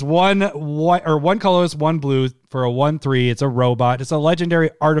Intelligence. It's one colorless, 1 blue for a 1/3. It's a robot. It's a legendary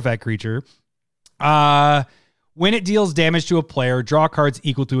artifact creature. When it deals damage to a player, draw cards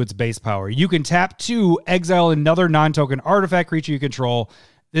equal to its base power. You can tap 2, exile another non-token artifact creature you control.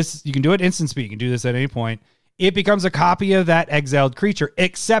 This you can do it instant speed. You can do this at any point. It becomes a copy of that exiled creature,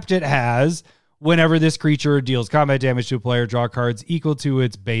 except it has, whenever this creature deals combat damage to a player, draw cards equal to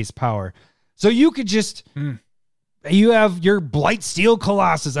its base power. So you could just... You have your Blightsteel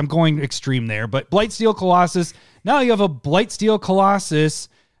Colossus. I'm going extreme there, but Blightsteel Colossus. Now you have a Blightsteel Colossus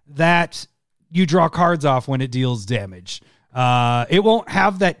that you draw cards off when it deals damage. It won't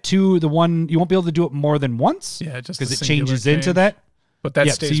have that you won't be able to do it more than once. Yeah, just because it changes into that. But that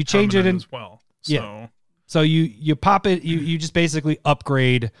stays so you change it in as well. So. Yeah. So you pop it. You just basically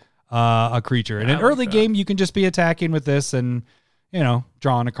upgrade a creature. In an early game, you can just be attacking with this and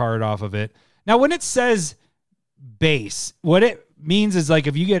drawing a card off of it. Now, when it says base, what it means is like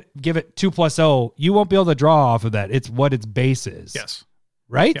if you give it 2/0, you won't be able to draw off of that. It's what its base is. Yes.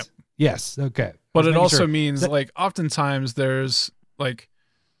 Right? Yep. Yes. Okay. But it also means like oftentimes there's like,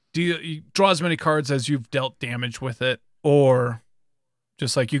 do you draw as many cards as you've dealt damage with it, or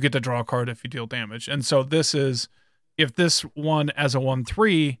just like you get to draw a card if you deal damage. And so this is, if this one as a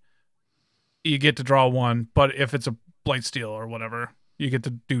 1/3, you get to draw 1, but if it's a Blightsteel or whatever, you get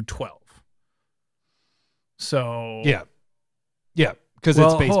to do 12. So yeah, because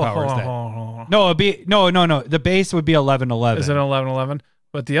its base power is that. No, it'd be no. The base would be 11/11. Is it 11/11?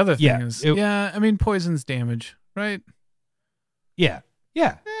 But the other thing is, I mean, poison's damage, right? Yeah.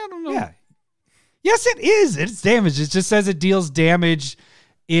 I don't know. Yeah. Yes, it is. It's damage. It just says it deals damage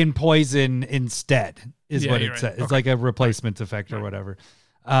in poison instead. is Yeah, what you're it right. says. It's Okay. like a replacement effect or whatever.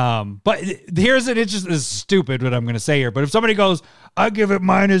 But here's it. It's just is stupid what I'm going to say here. But if somebody goes, I give it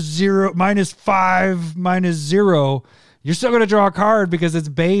 -0, -5, -0, you're still going to draw a card because its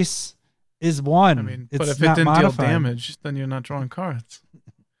base is 1. I mean, it's but if it not didn't modified. deal damage, then you're not drawing cards.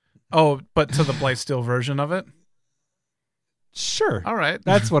 Oh, but to the Blightsteel version of it? Sure. All right.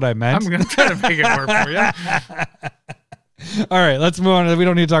 That's what I meant. I'm going to try to make it work for you. All right, let's move on. We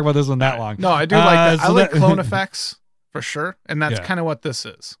don't need to talk about this one that long. No, I do like that. I so like clone effects for sure. And that's Yeah. kind of what this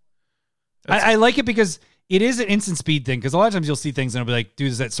is. I like it because it is an instant speed thing. Because a lot of times you'll see things and it'll be like,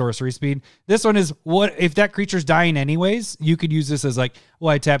 dude, is that sorcery speed? This one is what if that creature's dying anyways? You could use this as like,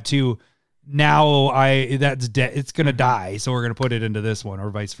 well, I tap 2. Now that's dead. It's gonna die, so we're gonna put it into this one,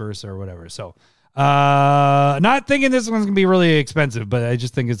 or vice versa, or whatever. So, not thinking this one's gonna be really expensive, but I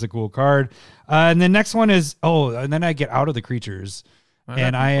just think it's a cool card. And the next one is and then I get out of the creatures,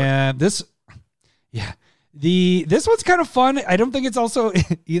 and I this one's kind of fun. I don't think it's also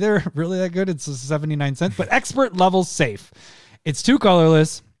either really that good. It's 79 cents, but expert level safe. It's 2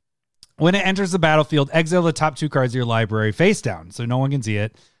 colorless. When it enters the battlefield, exile the top 2 cards of your library face down, so no one can see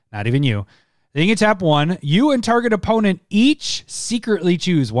it. Not even you. Then you tap 1. You and target opponent each secretly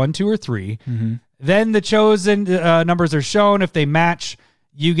choose 1, 2, or 3. Mm-hmm. Then the chosen numbers are shown. If they match,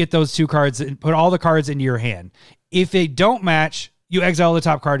 you get those 2 cards and put all the cards into your hand. If they don't match, you exile the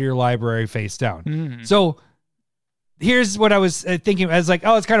top card of your library face down. Mm. So here's what I was thinking. I was like,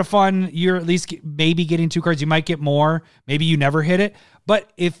 oh, it's kind of fun. You're at least maybe getting 2 cards. You might get more. Maybe you never hit it.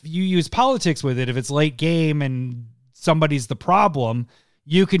 But if you use politics with it, if it's late game and somebody's the problem,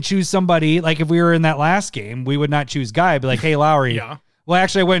 you can choose somebody. Like if we were in that last game, we would not choose Guy. Be like, hey, Lowry. Yeah. Well,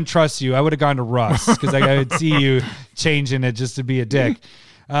 actually, I wouldn't trust you. I would have gone to Russ because I would see you changing it just to be a dick.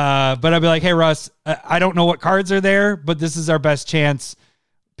 But I'd be like, hey, Russ, I don't know what cards are there, but this is our best chance.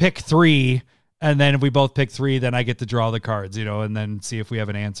 Pick 3. And then if we both pick 3, then I get to draw the cards, and then see if we have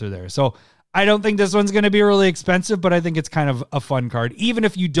an answer there. So I don't think this one's going to be really expensive, but I think it's kind of a fun card. Even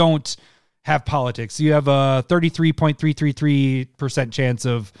if you don't have politics, you have a 33.333% chance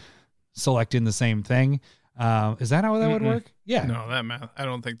of selecting the same thing. Is that how that would work? Yeah. No, that math. I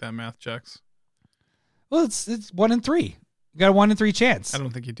don't think that math checks. Well, it's 1 in 3. You got a 1 in 3 chance. I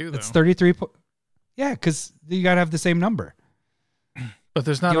don't think you do, though. It's 33. Yeah, because you got to have the same number. But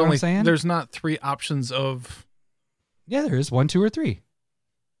there's not You know what I'm only saying? there's not 3 options of Yeah, there is 1, 2, or 3.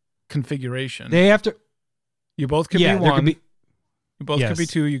 configuration. They have to. You both could Yeah, be there 1. could be. You both could be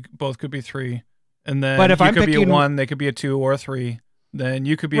Yes. 2. You both could be 3. And then But if you I'm could be a picking- 1, they could be a 2 or a 3. Then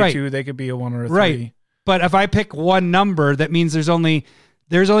you could be a Right. 2, they could be a 1 or a 3. Right. But if I pick one number, that means there's only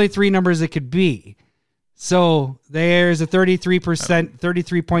 3 numbers it could be. So there's a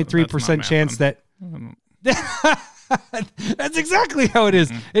 33.3% chance that. That's exactly how it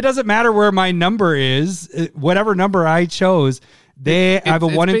is. It doesn't matter where my number is. Whatever number I chose, I have a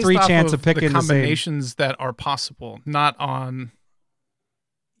 1 in 3 based off chance of picking the the same. combinations that are possible, not on.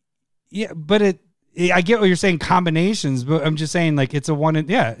 Yeah, but I get what you're saying, combinations, but I'm just saying like it's a 1 in.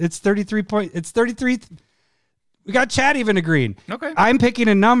 Yeah, it's 33 point. It's 33. We got Chad even agreeing. Okay. I'm picking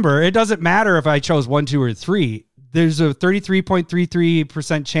a number. It doesn't matter if I chose 1, 2, or 3. There's a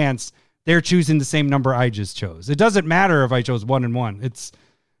 33.33% chance they're choosing the same number I just chose. It doesn't matter if I chose 1 and 1. It's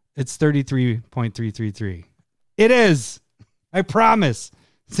 33.333. It is. I promise.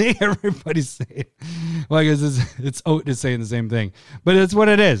 See, everybody's saying. Well, I guess it's Oat is saying the same thing, but it's what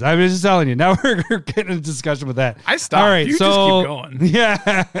it is. I was just telling you. Now we're getting a discussion with that. I stopped. All right, You so just keep going.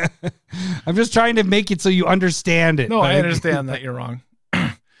 Yeah, I'm just trying to make it so you understand it. No, I understand that you're wrong.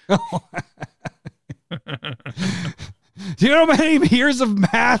 Do you know how many years of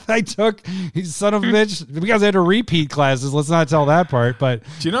math I took? You son of a bitch. Because I had to repeat classes. Let's not tell that part. But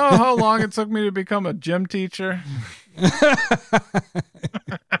Do you know how long it took me to become a gym teacher?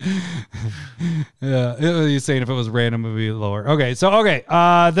 yeah, you're saying if it was random, it would be lower. Okay,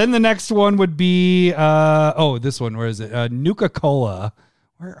 then the next one would be this one. Where is it? Nuka-Cola.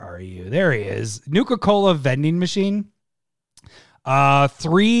 Where are you? There he is. Nuka-Cola vending machine.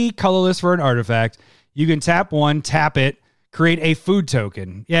 3 colorless for an artifact. You can tap 1, tap it, create a food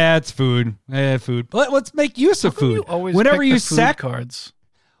token. Yeah, it's food. Food. Let's make use of food. You always whenever pick you the food cards.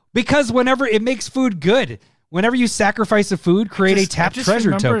 because whenever it makes food good. Whenever you sacrifice a food, create a tap treasure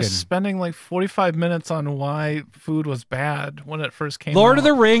I token. remember spending like 45 minutes on why food was bad when it first came Lord out. of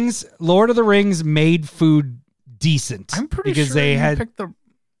the Rings made food decent. I'm pretty because sure they you had picked the.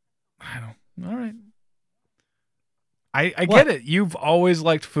 I don't. All right. I get it. You've always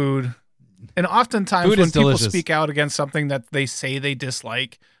liked food, and oftentimes Food when is people delicious. speak out against something that they say they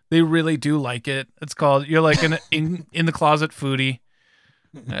dislike, they really do like it. It's called you're like in the closet foodie.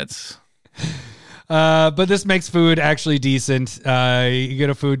 That's. But this makes food actually decent. You get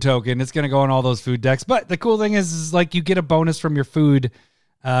a food token. It's going to go on all those food decks. But the cool thing is like you get a bonus from your food,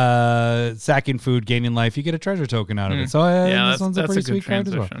 sacking food, gaining life. You get a treasure token out of it. So this one's a pretty sweet card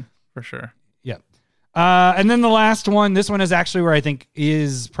as well. For sure. Yeah. And then the last one, this one is actually where I think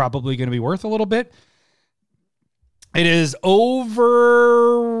is probably going to be worth a little bit. It is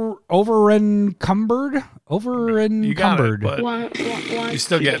over-encumbered. You got it, but you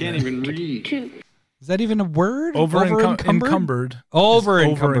still get Can't even read. Is that even a word? Over-encumbered.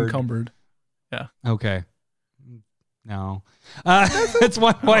 Over-encumbered. Yeah. Okay. No. It's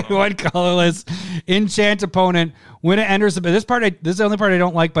 1 white, 1 colorless. Enchant opponent. When it enters this is the only part I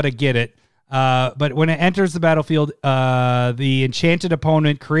don't like, but I get it. But when it enters the battlefield, the enchanted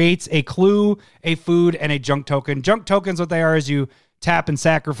opponent creates a clue, a food, and a junk token. Junk tokens, what they are is you tap and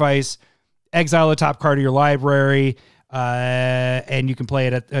sacrifice, exile the top card of your library, and you can play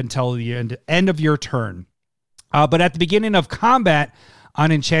it until the end of your turn. But at the beginning of combat,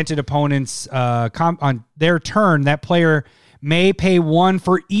 on enchanted opponents, on their turn, that player may pay 1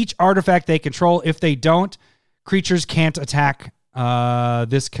 for each artifact they control. If they don't, creatures can't attack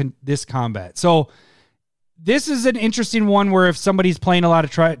this combat. So this is an interesting one where if somebody's playing a lot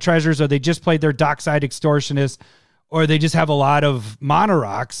of treasures, or they just played their Dockside Extortionist, or they just have a lot of Mono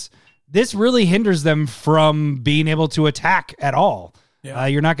Rocks, this really hinders them from being able to attack at all. Yeah.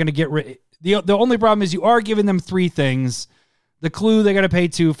 You're not going to get rid. The only problem is you are giving them 3 things. The clue they got to pay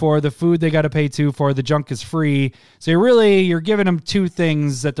 2 for, the food they got to pay 2 for, the junk is free. So you're giving them 2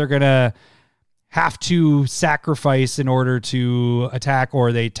 things that they're going to have to sacrifice in order to attack,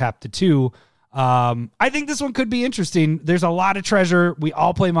 or they tap the 2. I think this one could be interesting. There's a lot of treasure. We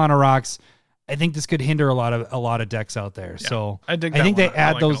all play Mono Rocks. I think this could hinder a lot of decks out there. Yeah, so I think they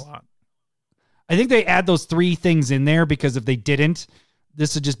add those. I think they add those 3 things in there because if they didn't,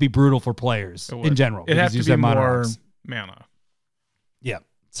 this would just be brutal for players in general. It has to be more mana. Yeah.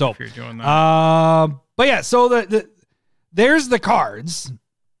 So if you're doing that. But yeah, so there's the cards.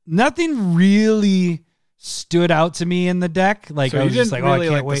 Nothing really stood out to me in the deck. Like, so I was just like, really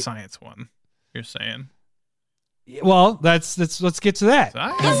I can't wait. The science one, you're saying? Well, let's get to that.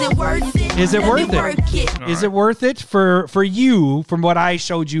 Is it worth it? Is it worth it? Is it worth it for you? From what I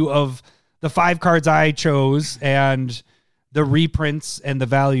showed you of the 5 cards I chose and the reprints and the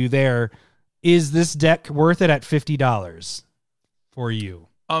value there, is this deck worth it at $50 for you?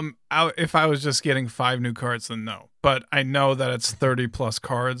 If I was just getting 5 new cards, then no. But I know that it's 30 plus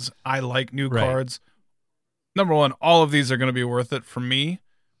cards. I like new cards. Number one, all of these are going to be worth it for me.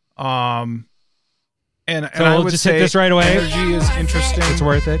 And so I we'll would just say hit this right away. Energy is interesting. It's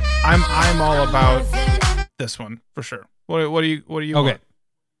worth it. I'm all about this one for sure. What do you okay. want?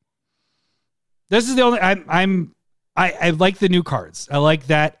 This is the only I like the new cards. I like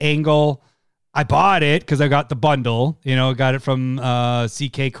that angle. I bought it because I got the bundle. Got it from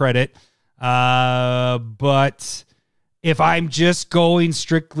CK Credit. But if I'm just going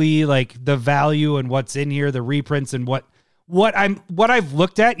strictly like the value and what's in here, the reprints and what I've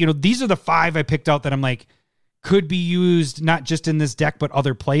looked at, these are the 5 I picked out that I'm like could be used not just in this deck but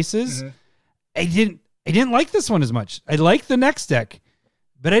other places. Mm-hmm. I didn't like this one as much. I like the next deck,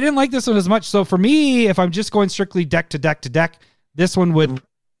 but I didn't like this one as much. So for me, if I'm just going strictly deck to deck to deck, this one would.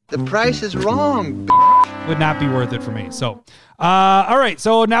 The price is wrong. Would not be worth it for me. So, all right.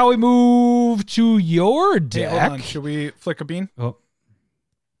 So now we move to your deck. Hey, hold on. Should we flick a bean? Oh,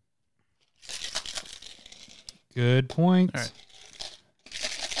 good point. All right.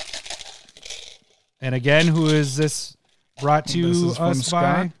 And again, who is this brought to this is us from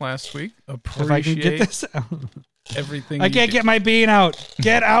by? Scott last week. If I can get this out. Everything. I can't get my bean out.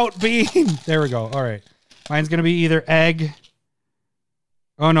 Get out, bean. There we go. All right. Mine's going to be either egg.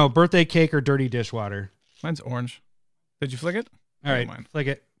 Oh, no. Birthday cake or dirty dishwater. Mine's orange. Did you flick it? All right. Flick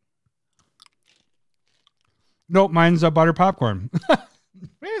it. Nope. Mine's a butter popcorn.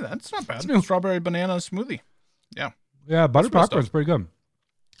 Hey, that's not bad. Strawberry banana smoothie. Yeah. Yeah. Butter popcorn's pretty good.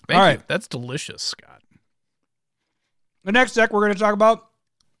 Thank All you. right. That's delicious, Scott. The next deck we're going to talk about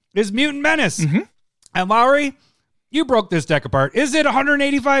is Mutant Menace. Mm-hmm. And Lowry, you broke this deck apart. Is it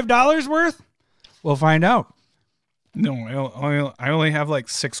 $185 worth? We'll find out. No, I only have like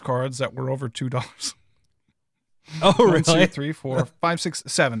 6 cards that were over $2. Oh, really? 1, 2, 3, 4, 5, 6,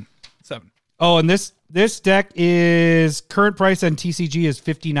 7. Oh, and this deck is current price on TCG is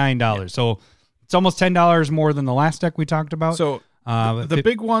 $59. Yeah. So it's almost $10 more than the last deck we talked about. So the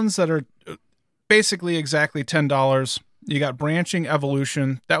big ones that are basically exactly $10. You got Branching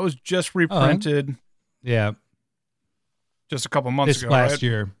Evolution. That was just reprinted. Yeah. Just a couple months ago. Last right?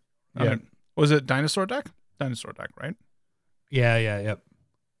 year. Yeah. Was it Dinosaur deck? Dinosaur deck, right? Yeah. Yep.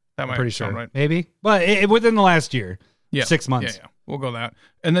 That might Pretty sound sure. right. Maybe. But within the last year. Yeah. 6 months. Yeah. We'll go that.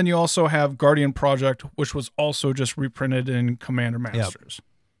 And then you also have Guardian Project, which was also just reprinted in Commander Masters.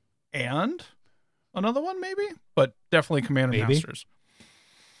 And another one maybe, but definitely Commander Masters.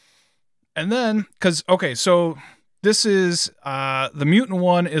 And then, so this is, the Mutant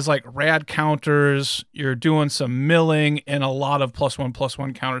one is like rad counters. You're doing some milling and a lot of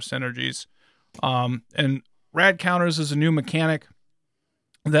 +1/+1 counter synergies. And rad counters is a new mechanic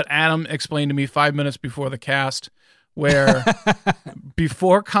that Adam explained to me 5 minutes before the cast, where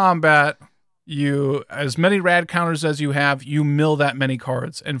before combat, as many rad counters as you have, you mill that many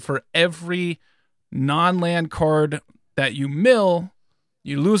cards. And for every non-land card that you mill,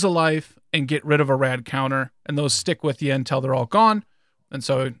 you lose a life and get rid of a rad counter, and those stick with you until they're all gone. And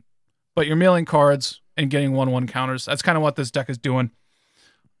so, but you're milling cards and getting 1/1 counters. That's kind of what this deck is doing.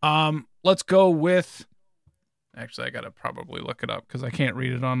 Let's go with, actually, I got to probably look it up because I can't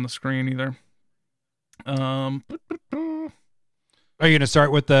read it on the screen either. Are you going to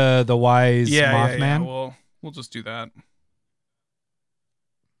start with the wise Mothman? Yeah. We'll just do that.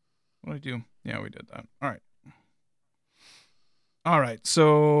 What did I do? Yeah, we did that. All right.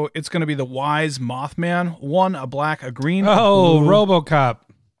 So it's going to be the wise Mothman. 1, a black, a green. Oh, a blue. RoboCop.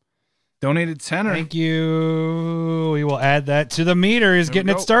 Donated tenor. Thank you. We will add that to the meter. He's getting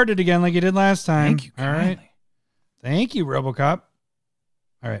it started again like he did last time. Thank you. All right. Thank you, RoboCop.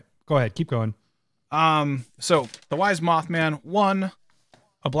 All right. Go ahead. Keep going. So the wise Mothman, 1,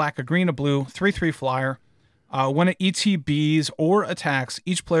 a black, a green, a blue, 3/3 flyer. When it ETBs or attacks,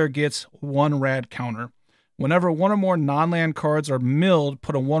 each player gets 1 rad counter. Whenever 1 or more non-land cards are milled,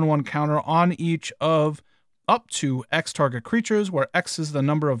 put a 1/1 counter on each of up to X target creatures, where X is the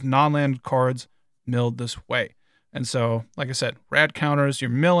number of non-land cards milled this way. And so, like I said, rad counters, you're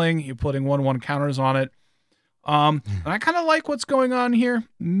milling, you're putting 1/1 counters on it. And I kind of like what's going on here.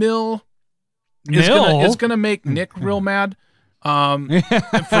 Mill is gonna make Nick real mad.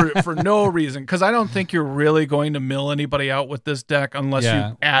 For no reason, because I don't think you're really going to mill anybody out with this deck unless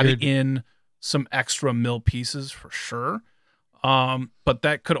you add in some extra mill pieces for sure. But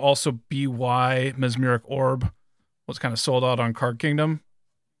that could also be why Mesmeric Orb was kind of sold out on Card Kingdom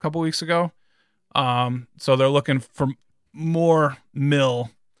a couple weeks ago. So they're looking for more mill.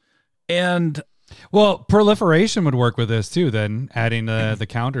 And well, proliferation would work with this too, then adding the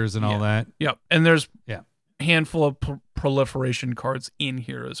counters and all that. Yep. And there's a handful of proliferation cards in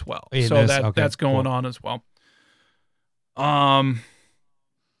here as well. That's going on as well.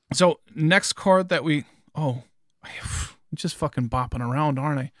 So next card that I'm just fucking bopping around,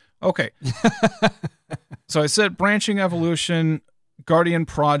 aren't I? Okay. So I said Branching Evolution, Guardian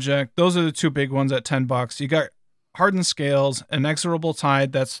Project. Those are the 2 big ones at $10. You got Hardened Scales, Inexorable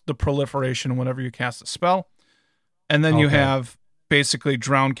Tide. That's the proliferation whenever you cast a spell. And then you have basically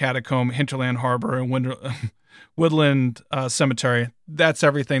Drowned Catacomb, Hinterland Harbor, and Woodland Cemetery. That's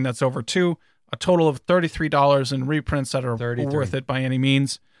everything that's over 2. A total of $33 in reprints that are worth it by any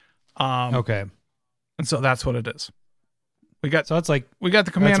means. Okay. And so that's what it is. We got the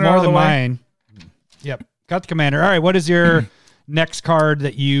commander. That's more than mine. Yep. Got the commander. All right. What is your next card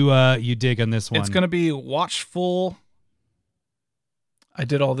that you dig on this one? It's going to be Watchful. I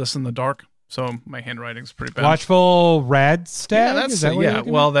did all this in the dark, so my handwriting's pretty bad. Watchful Radstag? Yeah,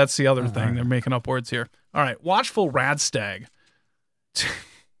 that's the other thing. Right. They're making up words here. All right. Watchful Radstag.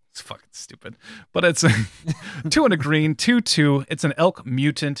 It's fucking stupid. But it's 2 and a green, 2/2. It's an elk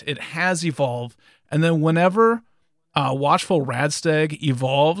mutant. It has evolve. And then whenever Watchful Radstag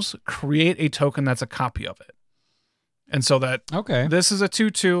evolves, create a token that's a copy of it. And so this is a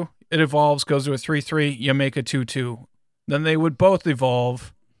 2/2. It evolves, goes to a 3/3. You make a 2/2. Then they would both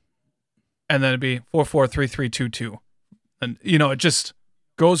evolve. And then it'd be 4/4, 3/3, 2/2. And, it just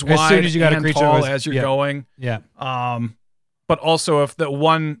goes wide as soon as you got a creature tall as you're going. Yeah. But also if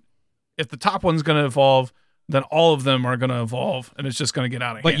the top one's going to evolve, then all of them are going to evolve, and it's just going to get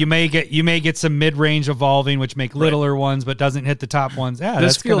out of hand. But you may get some mid-range evolving, which make littler ones, but doesn't hit the top ones. Yeah,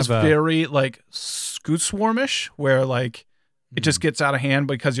 this feels very like Scoot Swarmish, where like it just gets out of hand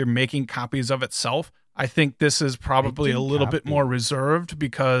because you're making copies of itself. I think this is probably a little bit more reserved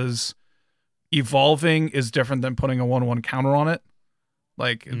because evolving is different than putting a 1/1 counter on it.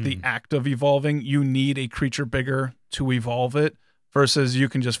 Like the act of evolving, you need a creature bigger to evolve it versus you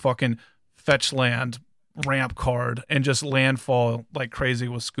can just fucking fetch land, ramp card, and just landfall like crazy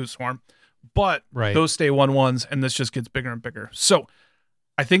with Scoot Swarm. But those stay 1/1s, and this just gets bigger and bigger. So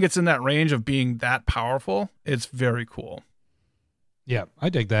I think it's in that range of being that powerful. It's very cool. Yeah, I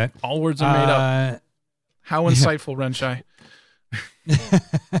dig that. All words are made up. How insightful, Renshai.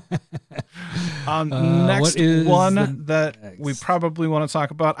 Next what is one the that next? we probably want to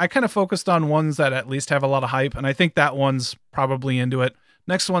talk about. I kind of focused on ones that at least have a lot of hype, and I think that one's probably into it.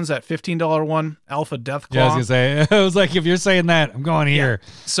 Next one's that $15 one, Alpha Deathclaw. Yeah, I was gonna say. I was like, if you're saying that, I'm going here.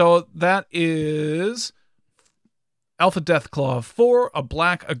 So that is Alpha Deathclaw 4, a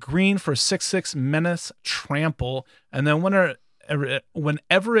black, a green for 6/6 menace trample, and then whenever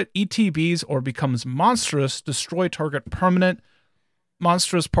it ETBs or becomes monstrous, destroy target permanent.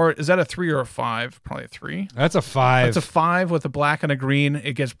 Monstrous part, is that a 3 or a 5? Probably a 3. That's a 5. It's a 5 with a black and a green.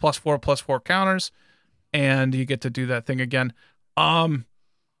 It gets +4/+4 counters, and you get to do that thing again.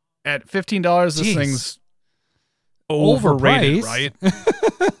 At $15, this Jeez. thing's overrated, right?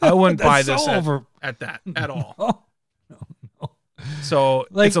 I wouldn't buy this at that at all. No. So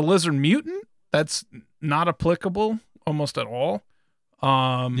Like- it's a lizard mutant that's not applicable almost at all.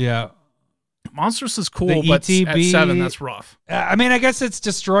 Yeah. Monstrous is cool, The but at ETB 7, that's rough. I mean, I guess it's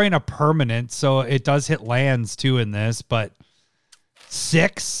destroying a permanent, so it does hit lands too in this, but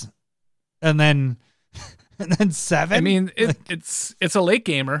 6 and then 7. I mean, it's a late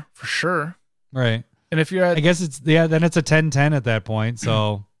gamer for sure. right. And if you're at, I guess then it's a 10/10 at that point.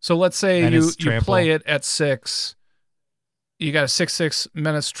 So so let's say Menace you trample. play it at 6, you got a 6/6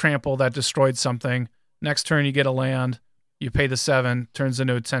 menace trample that destroyed something. Next turn you get a land, you pay the 7, turns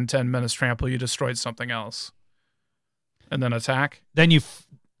into a 10/10 menace trample, you destroyed something else, and then attack. then you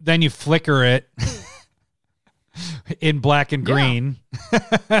flicker it in black and Yeah. green.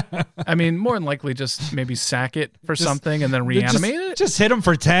 I mean, more than likely, just maybe sack it for Just- something and then reanimate it. Just hit him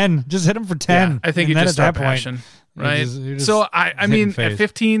for 10. Just hit him for 10. Yeah, I think And you then just at start that point, passion, right? you're just So I hitting mean, face. at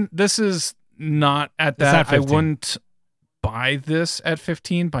 15, this is not at It's that. not I 15. wouldn't buy this at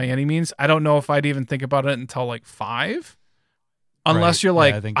 15 by any means. I don't know if I'd even think about it until like 5, unless Right. you're Yeah,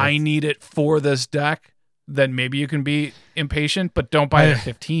 like, I think I that's- need it for this deck. Then maybe you can be impatient, but don't buy it at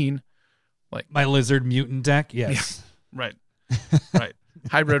 15. My lizard mutant deck. Yes. Right. Right.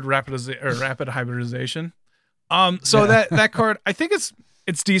 Rapid hybridization. So Yeah. that card, I think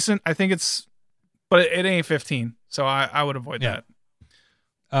it's decent. I think but it ain't 15. So I would avoid Yeah.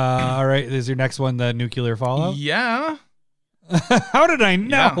 that. All right. Is your next one the nuclear fallout? Yeah. How did I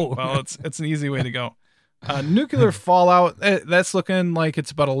Yeah. know? Well, it's an easy way to go. Nuclear fallout, that's looking like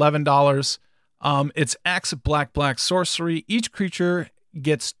it's about $11. It's X black sorcery. Each creature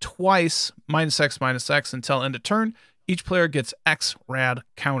gets twice -X until end of turn. Each player gets X rad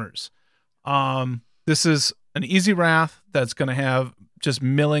counters. This is an easy wrath that's going to have just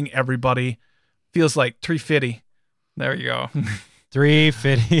milling everybody. Feels like 350. There you go.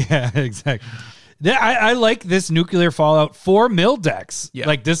 350. Yeah, exactly. I like this nuclear fallout for mill decks. Yeah.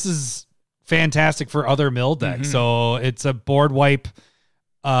 Like this is fantastic for other mill decks. Mhm. So it's a board wipe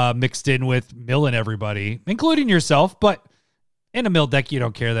mixed in with milling everybody, including yourself. But in a mill deck, you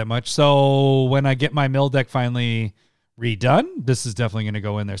don't care that much. So when I get my mill deck finally redone, this is definitely going to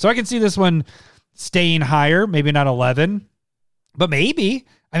go in there. So I can see this one staying higher, maybe not 11, but maybe.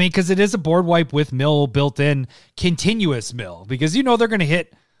 I mean, because it is a board wipe with mill built in, continuous mill, because you know they're going to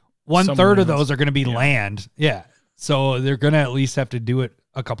hit 1/3 of those are going to be land. Yeah. So they're going to at least have to do it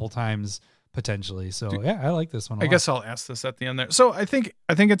a couple times potentially. So yeah, I like this one a I lot. guess I'll ask this at the end there. So I think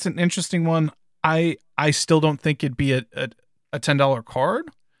it's an interesting one. I still don't think it'd be a $10 card.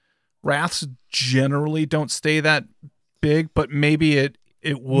 Wraths generally don't stay that big, but maybe it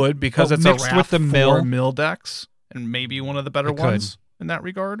would because But it's a mixed wrath with the for mill. mill decks and maybe one of the better It could. ones in that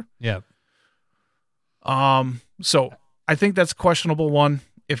regard. Yeah. So I think that's a questionable one.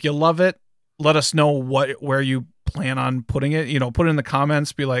 If you love it, let us know where you plan on putting it. Put it in the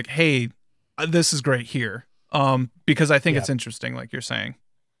comments. Be like, hey, this is great here. Because I think it's interesting, like you're saying.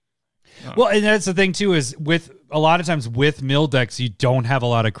 Well, and that's the thing too, is with a lot of times with mill decks, you don't have a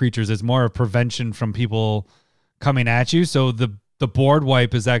lot of creatures. It's more of prevention from people coming at you. So the board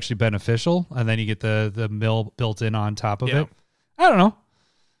wipe is actually beneficial, and then you get the mill built in on top of it. I don't know.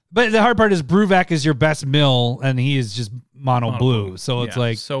 But the hard part is Bruvac is your best mill, and he is just mono blue. So it's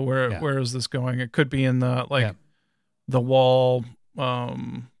like, so where is this going? It could be in the the wall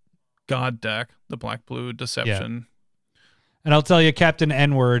god deck, the black blue deception. and I'll tell you, Captain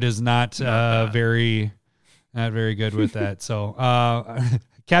N-word is not Not very good with that. So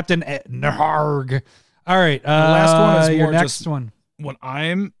Captain Narg. All right, The last one is your more next just one. what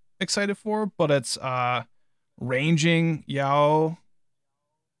I'm excited for, but it's ranging Yao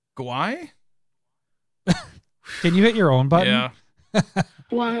Guai. Can you hit your own button? Yeah.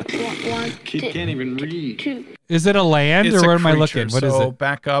 One, Kid can't even read. two. Is it a land It's or a where am I creature, looking? What is so it?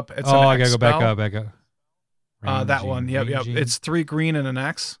 back up. It's Oh, an I gotta X go back spell. up. That one. Yep. Ranging. It's 3 green and an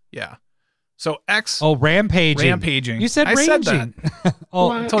X. Yeah. So X. Oh, rampaging. Rampaging. You said I raging. said that.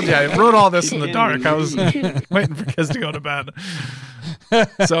 I told you I wrote all this in the dark. I was waiting for kids to go to bed.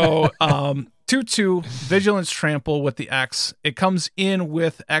 So 2/2 Vigilance Trample with the X. It comes in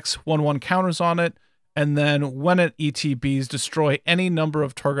with X/1/1 counters on it, and then when it ETBs, destroy any number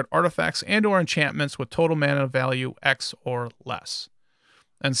of target artifacts and/or enchantments with total mana value X or less.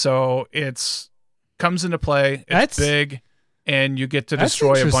 And so it's comes into play. It's big. And you get to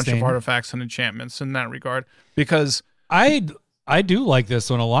destroy a bunch of artifacts and enchantments in that regard. Because I do like this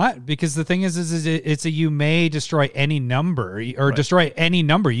one a lot, because the thing is it's you may destroy any number or destroy any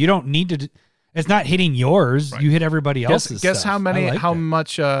number. You don't need to. It's not hitting yours. Right. You hit everybody else's. Guess stuff. how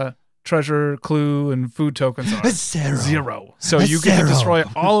much treasure, clue, and food tokens are? Zero. So you get to destroy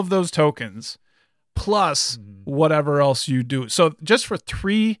all of those tokens plus whatever else you do. So just for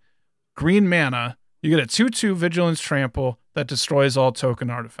 3 green mana, you get a 2/2 Vigilance Trample that destroys all token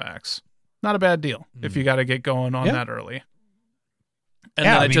artifacts. Not a bad deal if you got to get going on that early. And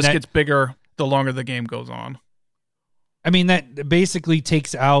then it gets bigger the longer the game goes on. I mean, that basically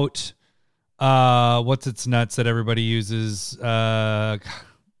takes out what's its nuts that everybody uses, the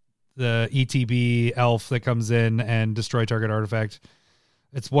ETB elf that comes in and destroy target artifact.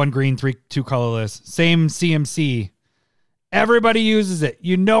 It's 1 green, 2 colorless. Same CMC. Everybody uses it.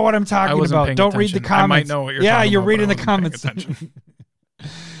 You know what I'm talking about. Don't read the comments. I might know what you're talking about. Yeah, you're reading the comments.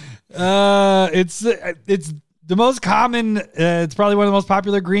 It's the most common. It's probably one of the most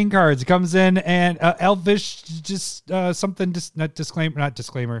popular green cards. It comes in and Elvish, not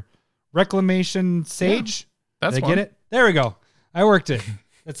disclaimer. Reclamation Sage. Yeah, that's Did I get it? There we go. I worked it.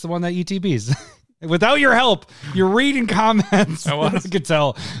 That's the one that ETBs. Without your help, you're reading comments. I could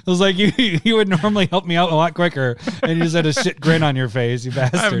tell. It was like you would normally help me out a lot quicker, and you just had a shit grin on your face, you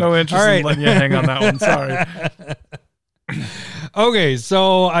bastard. I have no interest in letting you hang on that one. Sorry. Okay,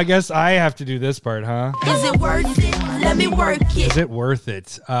 so I guess I have to do this part, huh? Is it worth it? Let me work it. Is it worth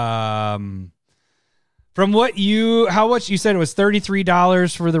it? From how much you said it was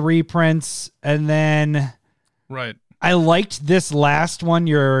 $33 for the reprints, and then right. I liked this last one,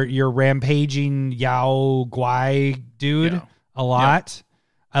 your rampaging Yao Guai dude a lot.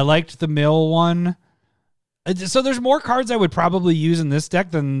 Yeah. I liked the mill one. So there's more cards I would probably use in this deck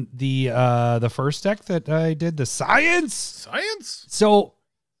than the first deck that I did, the Science. So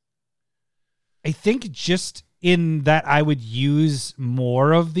I think just in that I would use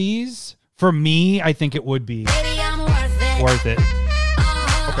more of these. For me, I think it would be worth it.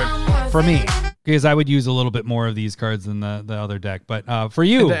 Okay. For me. Because I would use a little bit more of these cards than the other deck. But for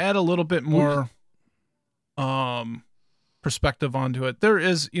you... And to add a little bit more perspective onto it, there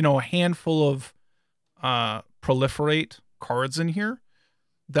is, a handful of proliferate cards in here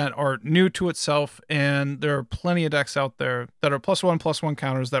that are new to itself, and there are plenty of decks out there that are +1/+1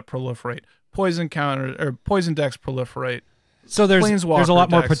 counters that proliferate. Poison counters or poison decks proliferate. So there's a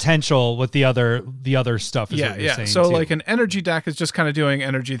lot more potential with the other stuff. Is what you're saying, so too. like an energy deck is just kind of doing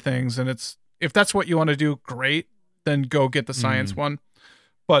energy things, and it's... If that's what you want to do, great. Then go get the Science one.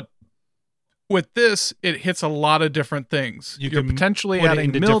 But with this, it hits a lot of different things. You're potentially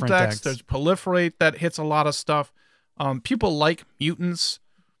adding mill decks. There's proliferate that hits a lot of stuff. People like mutants.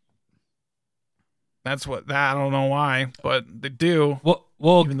 I don't know why, but they do.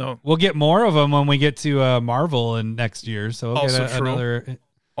 We'll get more of them when we get to Marvel in next year. So we'll get another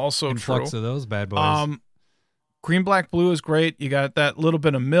influx of those bad boys. Green, black, blue is great. You got that little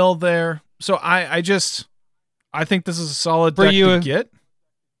bit of mill there. So I think this is a solid deck to get.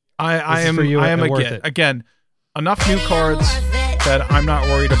 I am a get. Again, enough new cards that I'm not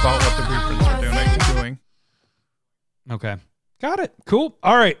worried about what the reprints are doing. Okay. Got it. Cool.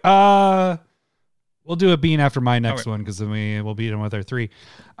 All right. We'll do a bean after my next one, because then we'll beat them with our 3.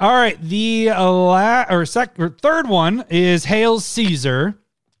 All right. The third one is Hail Caesar.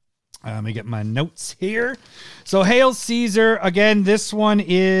 Let me get my notes here. So Hail Caesar, again, this one's a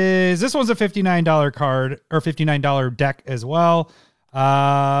 $59 card, or $59 deck as well.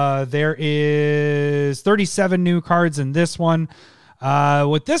 There is 37 new cards in this one.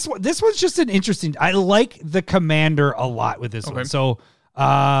 With this one's just an interesting. I like the commander a lot with this one. So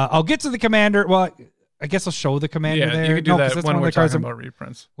I'll get to the commander. Well, I guess I'll show the commander there. You can do that when we're talking about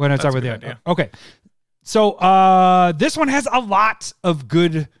reprints. When I talk about the idea. Okay. So this one has a lot of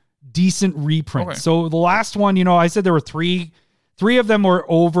good, decent reprints. Okay. So the last one, I said there were three of them were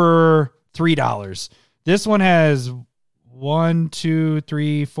over $3. This one has 1, 2,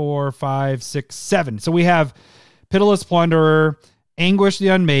 3, 4, 5, 6, 7. So we have Pitiless Plunderer, Anguish the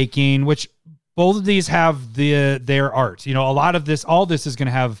Unmaking, which both of these have their art. All this is going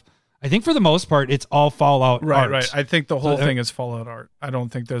to have, I think for the most part, it's all Fallout art. Right. I think the whole thing is Fallout art. I don't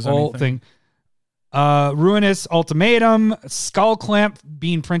think there's anything. Ruinous Ultimatum, Skull Clamp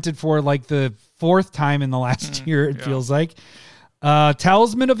being printed for like the 4th time in the last year, it feels like.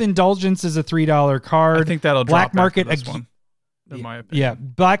 Talisman of Indulgence is a $3 card. I think that'll Black drop Market after this one, in my opinion. Yeah,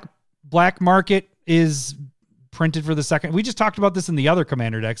 Black Market is printed for the second. We just talked about this in the other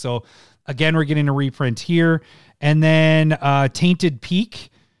Commander deck, so again, we're getting a reprint here. And then Tainted Peak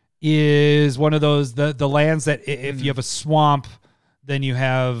is one of those the lands that if you have a swamp, then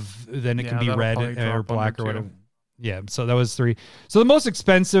it can be red or black or whatever. Yeah, so that was 3. So the most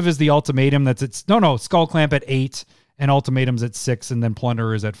expensive is the Ultimatum. Skull Clamp at 8, and Ultimatum's at 6, and then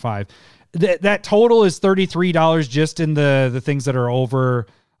Plunderer is at 5. That total is $33 just in the things that are over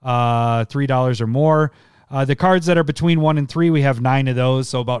 $3 or more. The cards that are between 1 and 3, we have 9 of those,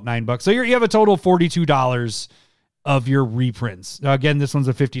 so about $9. So you have a total of $42 of your reprints. Now, again, this one's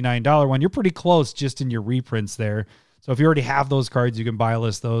a $59 one. You're pretty close just in your reprints there. So if you already have those cards, you can buy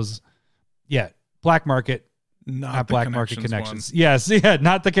list those. Yeah, Black Market, not Black Market Connections. Yes, yeah,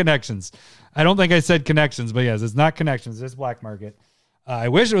 not the Connections. I don't think I said Connections, but yes, it's not Connections. It's Black Market. I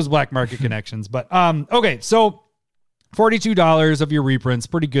wish it was Black Market Connections, but okay. So $42 of your reprints,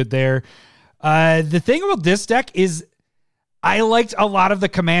 pretty good there. The thing about this deck is I liked a lot of the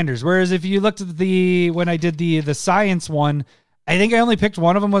commanders. Whereas if you looked at when I did the science one, I think I only picked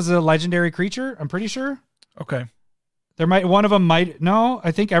one of them was a legendary creature. I'm pretty sure. Okay.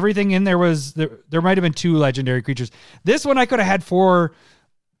 I think everything in there was, there might've been 2 legendary creatures. This one I could have had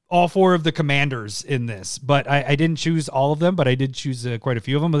all 4 of the commanders in this, but I didn't choose all of them, but I did choose quite a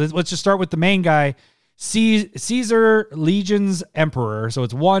few of them. But let's just start with the main guy, Caesar Legion's Emperor. So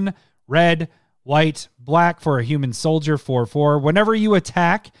it's 1 red, white, black for a human soldier, 4/4. Whenever you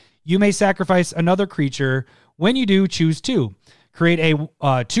attack, you may sacrifice another creature. When you do, choose 2. Create a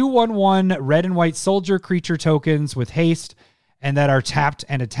 2/1/1 red and white soldier creature tokens with haste and that are tapped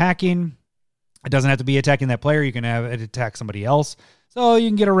and attacking. It doesn't have to be attacking that player. You can have it attack somebody else. So you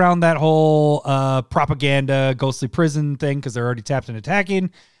can get around that whole propaganda, ghostly prison thing because they're already tapped and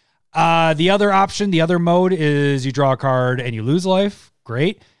attacking. The other option, the other mode is you draw a card and you lose life.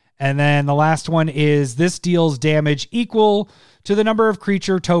 Great. And then the last one is this deals damage equal to the number of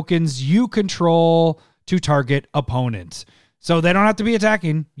creature tokens you control to target opponent. So they don't have to be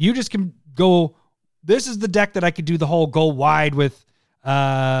attacking. You just can go. This is the deck that I could do the whole go wide with.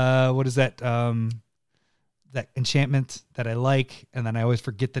 What is that? That enchantment that I like, and then I always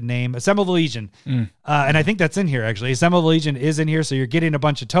forget the name. Assemble the Legion. And I think that's in here actually. Assemble the Legion is in here, so you're getting a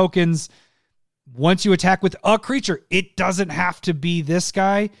bunch of tokens. Once you attack with a creature, it doesn't have to be this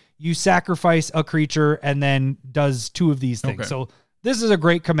guy. You sacrifice a creature and then does 2 of these things. Okay. So this is a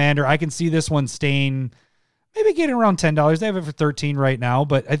great commander. I can see this one staying, maybe getting around $10. They have it for $13 right now,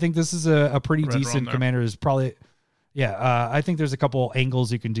 but I think this is a pretty decent commander. Is probably, I think there's a couple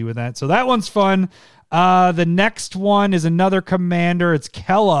angles you can do with that. So that one's fun. The next one is another commander. It's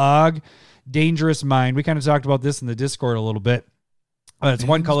Kellogg, Dangerous Mind. We kind of talked about this in the Discord a little bit. It's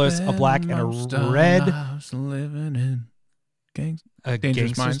 1 colorless, a black, and a red. Living in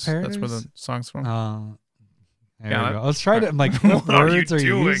Dangerous Minds. That's where the song's from. There we go. I was trying to, I'm like, what words are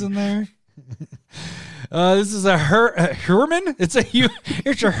you using there? This is a Herman. It's a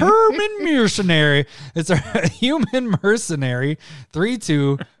Herman mercenary. It's a human mercenary.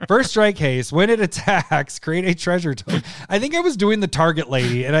 3/2. First strike haste. When it attacks, create a treasure token. I think I was doing the target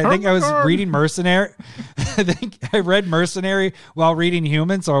lady, and I think I was reading mercenary. I think I read mercenary while reading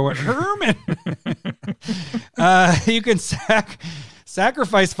human, so I went Herman. You can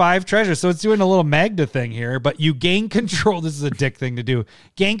sacrifice 5 treasures. So it's doing a little Magda thing here, but you gain control. This is a dick thing to do.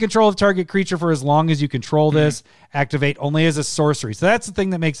 Gain control of target creature for as long as you control this. Activate only as a sorcery. So that's the thing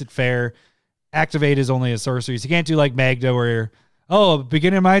that makes it fair. Activate is only a sorcery. So you can't do like Magda where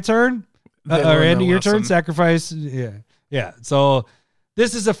beginning of my turn or end of your turn, sacrifice. Yeah. So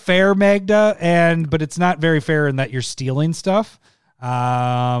this is a fair Magda, but it's not very fair in that you're stealing stuff.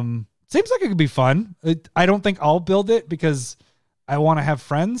 Seems like it could be fun. I don't think I'll build it because I want to have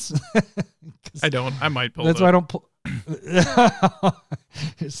friends. I don't. I might build it. That's why I don't.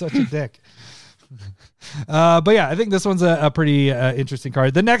 You're such a dick. But yeah, I think this one's a pretty interesting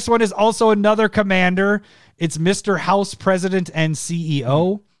card. The next one is also another commander. It's Mr. House President and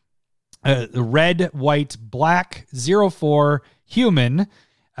CEO. Red, white, black, 0/4, human.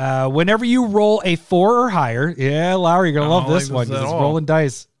 Whenever you roll a 4 or higher, Lowry, you're going to love this one because it's rolling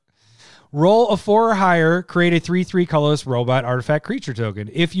dice. Roll a 4 or higher, create a 3/3 colorless robot artifact creature token.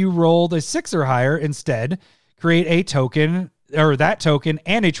 If you rolled a 6 or higher, instead, create a token, or that token,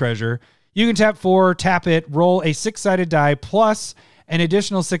 and a treasure. You can tap 4, tap it, roll a 6-sided die, plus an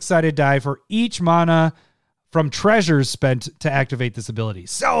additional 6-sided die for each mana from treasures spent to activate this ability.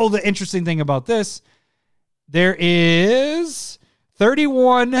 So the interesting thing about this, there is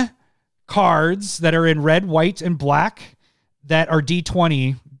 31 cards that are in red, white, and black that are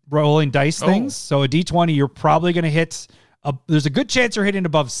D20 rolling dice things. So a D20, you're probably going to hit, there's a good chance you're hitting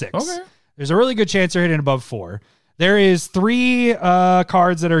above 6. Okay. There's a really good chance you're hitting above 4. There is 3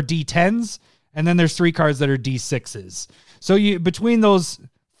 cards that are D10s, and then there's 3 cards that are D6s. So you between those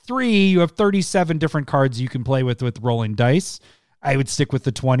 3, you have 37 different cards you can play with rolling dice. I would stick with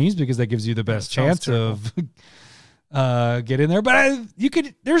the 20s because that gives you the best chance of get in there. But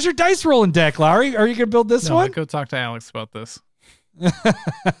there's your dice rolling deck, Lowry. Are you going to build this one? Go talk to Alex about this.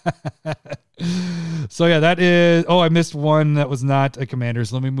 So yeah, that is, I missed one that was not a commander.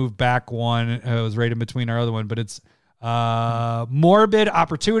 So let me move back one. It was right in between our other one, but it's Morbid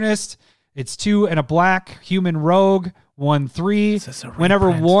Opportunist. It's 2 and a black, human rogue, 1/3.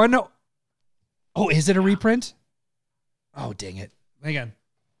 Whenever one, is it a reprint? Oh, dang it. Hang on.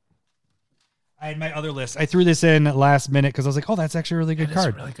 I had my other list. I threw this in last minute because I was like, that's actually a really good card.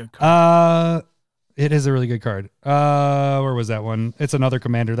 It's a really good card. It is a really good card. Where was that one? It's another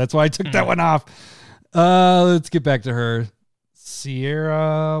commander. That's why I took that one off. Let's get back to her.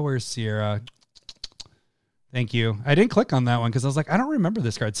 Sierra. Where's Sierra? Thank you. I didn't click on that one because I was like, I don't remember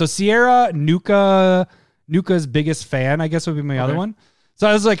this card. So Sierra, Nuka's biggest fan, I guess would be my other one. So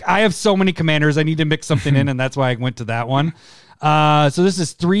I was like, I have so many commanders. I need to mix something in, and that's why I went to that one. So this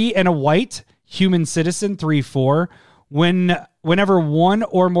is 3 and a white, human citizen, 3/4. Whenever one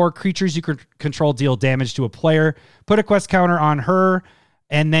or more creatures you control deal damage to a player, put a quest counter on her,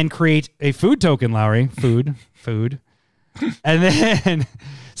 and then create a food token, Lowry. Food. And then,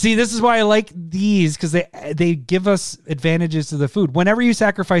 see, this is why I like these, because they give us advantages to the food. Whenever you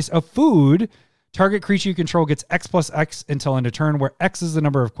sacrifice a food, target creature you control gets X plus X until end of turn, where X is the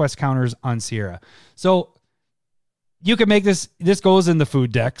number of quest counters on Sierra. So you can make this goes in the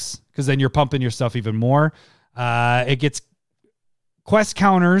food decks, because then you're pumping your stuff even more. It gets quest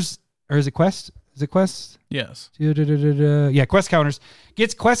counters, or is it quest? Is it quest? Yes. Yeah, quest counters.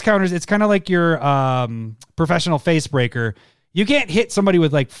 Gets quest counters. It's kind of like your professional face breaker. You can't hit somebody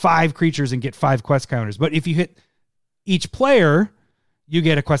with like 5 creatures and get 5 quest counters. But if you hit each player, you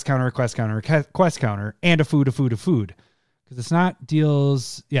get a quest counter, a quest counter, a quest counter, and a food. Because it's not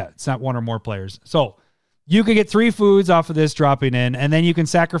deals. Yeah, it's not one or more players. So you can get 3 foods off of this dropping in, and then you can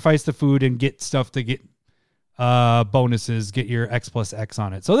sacrifice the food and get stuff to get bonuses, get your X plus X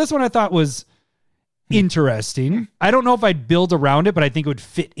on it. So this one I thought was interesting. I don't know if I'd build around it, but I think it would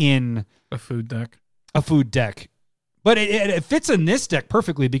fit in a food deck. But it fits in this deck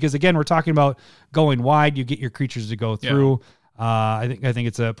perfectly because, again, we're talking about going wide. You get your creatures to go through. Yeah. I think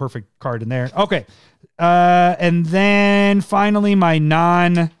it's a perfect card in there. Okay. And then finally my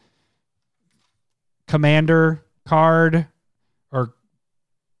non-commander card,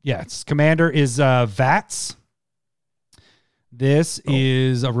 it's commander, is Vats. This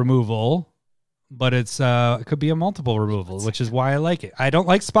is a removal, but it could be a multiple removal, which is why I like it. I don't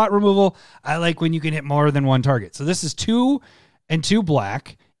like spot removal. I like when you can hit more than one target. So this is 2 and 2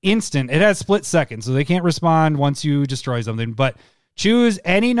 black, instant. It has split second, so they can't respond once you destroy something. But choose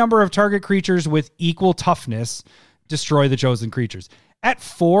any number of target creatures with equal toughness. Destroy the chosen creatures. At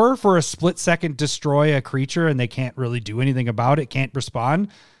 4 for a split second, destroy a creature, and they can't really do anything about it. Can't respond.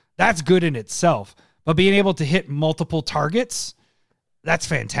 That's good in itself. But being able to hit multiple targets, that's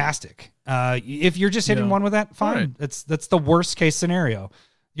fantastic. If you're just hitting one with that, fine. Right. That's the worst case scenario.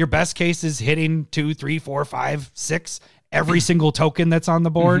 Your best case is hitting 2, 3, 4, 5, 6 every single token that's on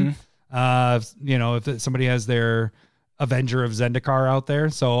the board. Mm-hmm. If somebody has their Avenger of Zendikar out there.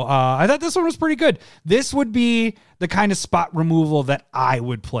 So I thought this one was pretty good. This would be the kind of spot removal that I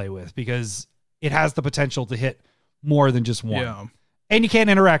would play with because it has the potential to hit more than just one. Yeah. And you can't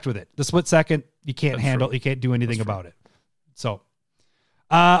interact with it. The split second, you can't handle it. You can't do anything about it. So,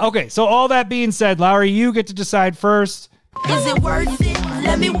 okay. So all that being said, Lowry, you get to decide first. Is it worth it?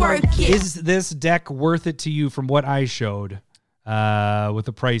 Let me work it. Is this deck worth it to you from what I showed with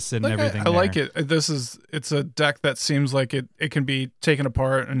the price and everything? I like it. It's a deck that seems like it can be taken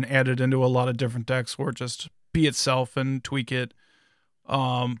apart and added into a lot of different decks or just be itself and tweak it.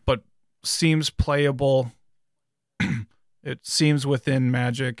 But seems playable. It seems within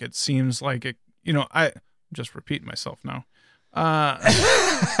Magic. It seems like it, I'm just repeating myself now.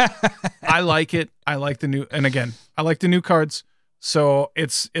 I like it. I like the new, and again, I like the new cards. So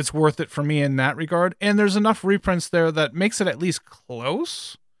it's worth it for me in that regard. And there's enough reprints there that makes it at least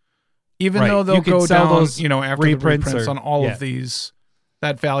close. Even though they'll go down, those after reprints the reprints on all of these,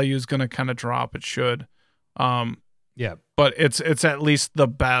 that value is going to kind of drop. It should. But it's at least the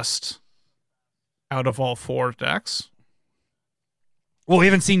best out of all 4 decks. Well, we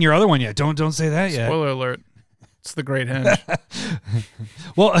haven't seen your other one yet. Don't say that yet. Spoiler alert. It's the Great Hinge.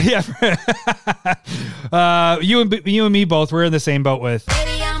 Well, yeah. You and me both. We're in the same boat with.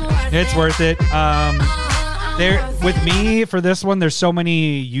 It's worth it. There with me for this one. There's so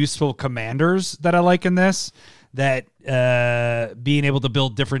many useful commanders that I like in this. That being able to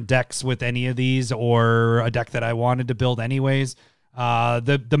build different decks with any of these, or a deck that I wanted to build anyways.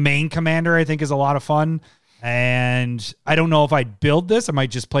 The main commander I think is a lot of fun. And I don't know if I'd build this. I might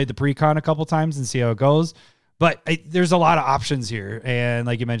just play the Precon a couple times and see how it goes. But there's a lot of options here. And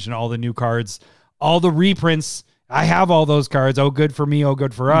like you mentioned, all the new cards, all the reprints. I have all those cards. Oh, good for me. Oh,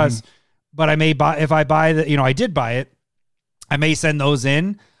 good for us. But I may buy, if I buy I did buy it, I may send those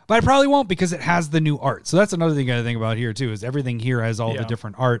in. But I probably won't because it has the new art. So that's another thing I got to think about here too, is everything here has all the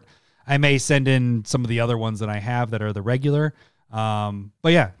different art. I may send in some of the other ones that I have that are the regular.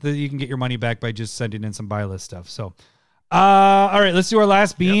 But yeah, you can get your money back by just sending in some buy list stuff. So, all right, let's do our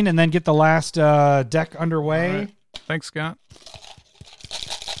last bean and then get the last deck underway. Right. Thanks, Scott.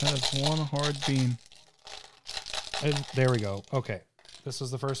 That is one hard bean. And there we go. Okay. This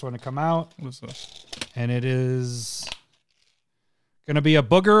was the first one to come out. What is this? And it is going to be a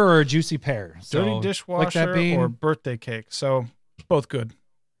booger or a juicy pear. So, Dirty dishwasher or birthday cake. So both good.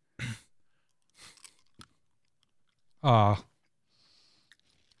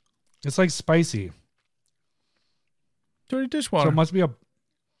 It's like spicy. Dirty dishwater. So it must be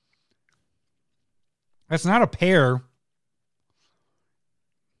That's not a pear.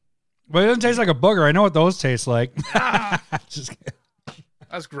 But it doesn't taste like a booger. I know what those taste like. Just kidding.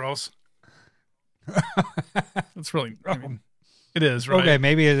 That's gross. That's really, it is, right? Okay,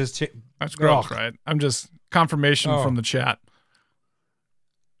 maybe it is. That's gross, right? I'm just confirmation from the chat.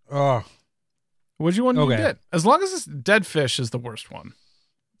 Oh. What'd you want to get? As long as it's dead fish is the worst one.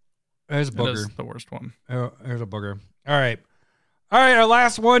 There's a booger. It is the worst one. Oh, there's a booger. All right. Our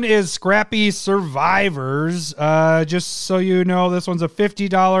last one is Scrappy Survivors. Just so you know, this one's a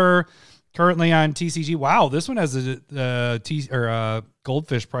 $50 currently on TCG. Wow, this one has a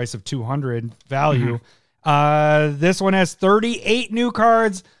goldfish price of $200 value. This one has 38 new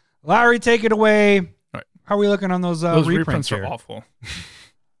cards. Larry, take it away. Right. How are we looking on those reprints are awful.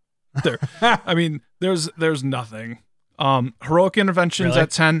 There's nothing. Heroic Interventions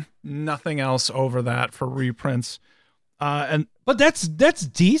at 10. Nothing else over that for reprints. But that's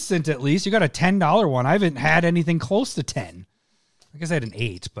decent at least. You got a $10 one. I haven't had anything close to 10. I guess I had an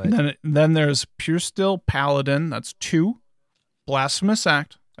 8, but then there's Pure Still Paladin, that's 2. Blasphemous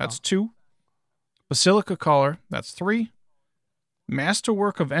Act, that's 2. Basilica Collar, that's 3.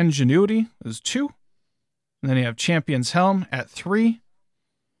 Masterwork of Ingenuity is 2. And then you have Champion's Helm at 3.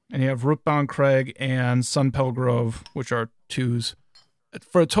 And you have Rootbound Crag and Sunpel Grove, which are 2s,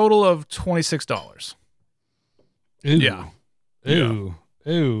 for a total of $26. Ooh. Yeah.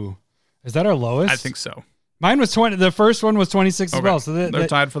 Ooh. Is that our lowest? I think so. Mine was 20. The first one was 26 as well. So they're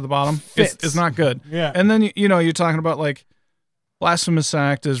tied for the bottom. It's not good. Yeah. And then, you're talking about like Blasphemous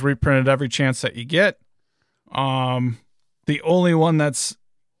Act is reprinted every chance that you get. The only one that's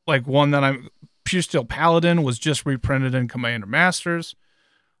like one that Pure Steel Paladin was just reprinted in Commander Masters.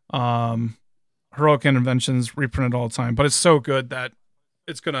 Heroic Interventions reprinted all the time, but it's so good that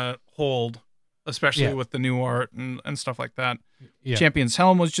it's going to hold, especially with the new art and stuff like that. Yeah. Champion's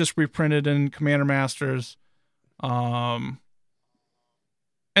Helm was just reprinted in Commander Masters. And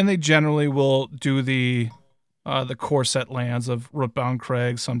they generally will do the core set lands of Rootbound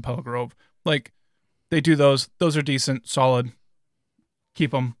Crag, Sunpel Grove. Like, they do those. Those are decent, solid.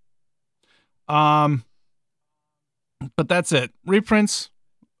 Keep them. But that's it. Reprints,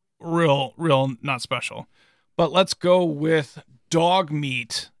 real not special. But let's go with Dog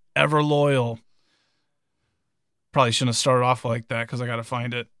Meat, Ever Loyal. Probably shouldn't have started off like that because I got to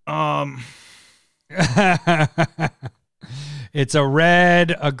find it. It's a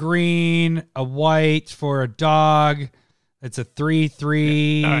red, a green, a white for a dog. It's a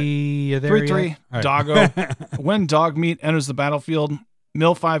 3/3. 3/3. Doggo. When Dog Meat enters the battlefield,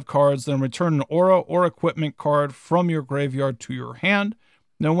 mill 5 cards, then return an aura or equipment card from your graveyard to your hand.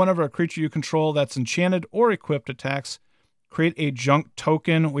 Then whenever a creature you control that's enchanted or equipped attacks, create a junk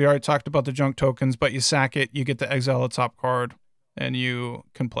token. We already talked about the junk tokens, but you sack it, you get to exile a top card, and you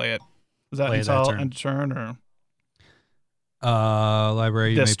can play it. Is that until end turn or?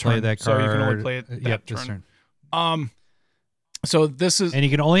 Library, you may play that card. So you can only play it that turn. This turn. So this is, and you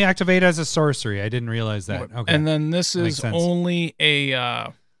can only activate as a sorcery. I didn't realize that. Okay. And then this is only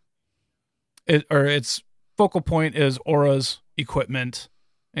its focal point is auras, equipment,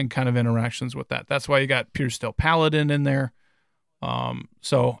 and kind of interactions with that. That's why you got Pure Steel Paladin in there.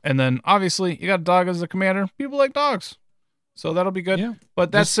 So, and then obviously you got a dog as a commander. People like dogs, so that'll be good. Yeah.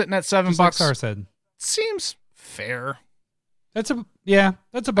 But that's sitting at $7. Like Star said. Seems fair. That's about.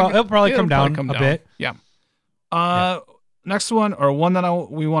 It'll probably come down a bit. Yeah. Next one, or one that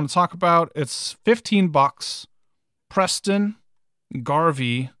we want to talk about. It's $15. Preston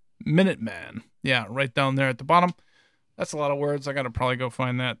Garvey Minuteman. Yeah, right down there at the bottom. That's a lot of words. I got to probably go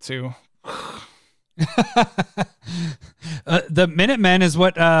find that too. The Minuteman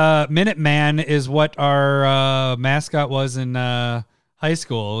is what our mascot was in high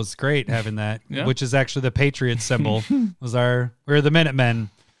school. It was great having that, which is actually the Patriots symbol. We're the Minutemen.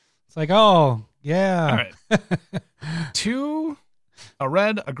 It's like, oh yeah. All right. 2, a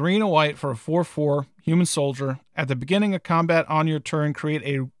red, a green, a white for a 4/4 human soldier. At the beginning of combat on your turn, create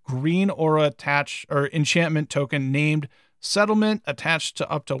a green aura attached or enchantment token named Settlement attached to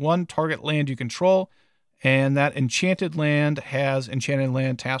up to one target land you control, and that enchanted land has enchanted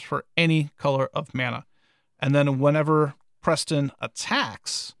land taps for any color of mana. And then whenever Preston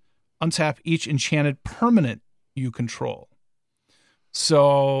attacks, untap each enchanted permanent you control.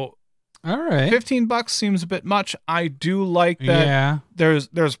 So, all right, $15 seems a bit much. I do like that. Yeah,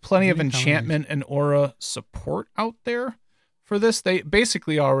 there's plenty of enchantment and aura support out there for this. They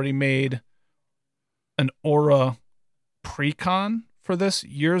basically already made an aura precon for this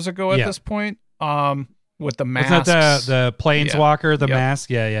years ago at this point. With the masks. Isn't that the planeswalker, the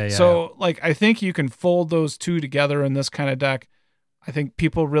mask? Yeah. So, like, I think you can fold those two together in this kind of deck. I think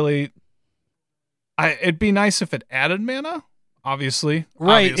people really. It'd be nice if it added mana. Obviously,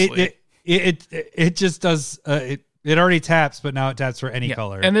 right? It just does. It already taps, but now it taps for any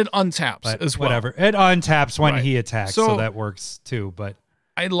color, and it untaps as well. Whatever, it untaps when he attacks, so that works too. But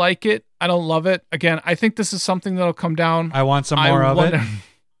I like it. I don't love it. Again, I think this is something that'll come down. I want some more of it.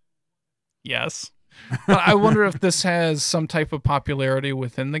 Yes. But I wonder if this has some type of popularity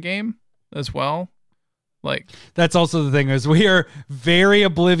within the game as well. Like, that's also the thing, is we are very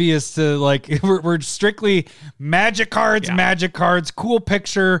oblivious to, like, we're strictly magic cards, cool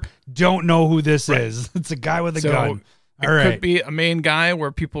picture, don't know who this is. It's a guy with a gun. It could be a main guy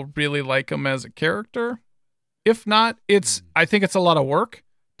where people really like him as a character. If not, I think it's a lot of work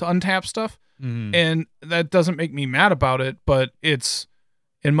to untap stuff. And that doesn't make me mad about it, but it's,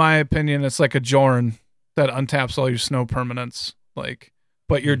 in my opinion, it's like a Jorn that untaps all your snow permanents. Like,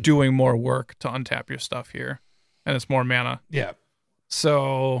 but you're doing more work to untap your stuff here, and it's more mana. Yeah.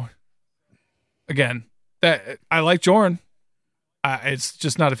 So, again, that I like Jorn. It's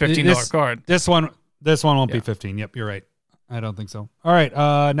just not a $15 card. This one won't be 15. Yep, you're right. I don't think so. All right,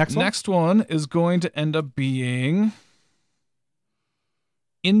 next one. Next one is going to end up being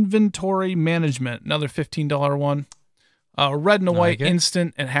Inventory Management, another $15 one. Red and a white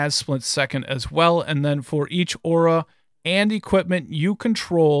instant, and has split second as well. And then for each aura and equipment you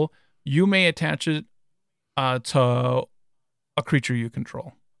control, you may attach it to a creature you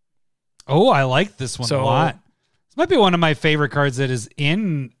control. Oh, I like this one a lot. This might be one of my favorite cards that is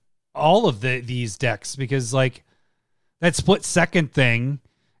in all of these decks, because, like, that split second thing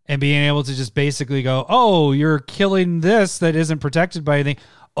and being able to just basically go, oh, you're killing this that isn't protected by anything.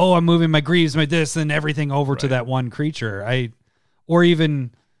 Oh, I'm moving my Greaves, my this, and everything over to that one creature. Or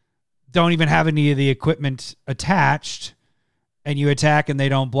even don't even have any of the equipment attached, and you attack and they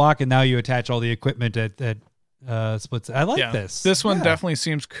don't block, and now you attach all the equipment at splits. I like this. This one definitely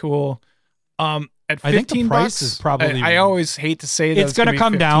seems cool. At $15, I think the price is probably. I always hate to say that it's going to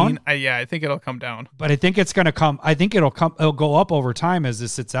come down. I think it'll come down. But I think it's going to come. I think it'll go up over time as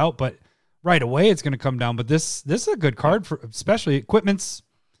this sits out. But right away, it's going to come down. But this is a good card for, especially equipment's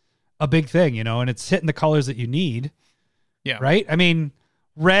a big thing, and it's hitting the colors that you need. Yeah. Right. I mean,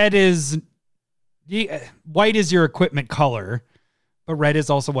 white is your equipment color, but red is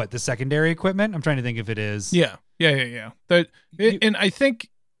also the secondary equipment. I'm trying to think if it is. Yeah. And I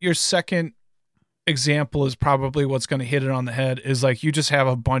think your second example is probably what's going to hit it on the head, is like you just have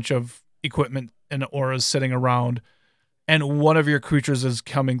a bunch of equipment and auras sitting around, and one of your creatures is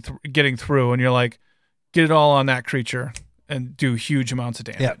getting through, and you're like, get it all on that creature and do huge amounts of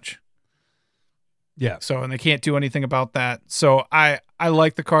damage. Yeah. So, and they can't do anything about that. So I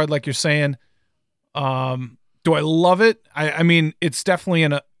like the card, like you're saying. Do I love it? I mean, it's definitely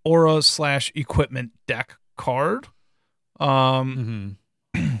an aura / equipment deck card. I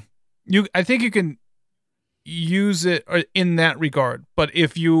think you can use it in that regard, but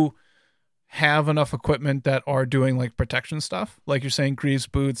if you have enough equipment that are doing like protection stuff, like you're saying, Greaves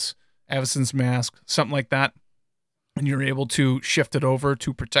Boots, Avacyn's Mask, something like that, and you're able to shift it over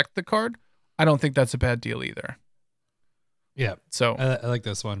to protect the card, I don't think that's a bad deal either. Yeah. So I like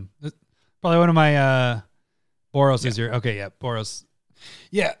this one. Probably one of my Boros is your okay. Yeah, Boros.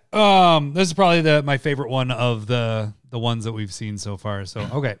 Yeah. This is probably my favorite one of the ones that we've seen so far. So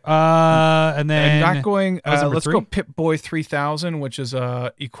okay. And then And not going. Let's 3? go Pip Boy 3000, which is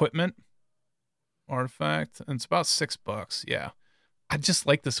equipment artifact, and it's about $6. Yeah, I just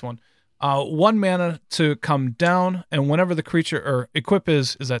like this one. 1 mana to come down, and whenever the creature or equip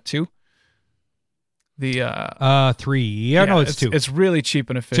is that 2? The 3. Yeah, no, it's 2. It's really cheap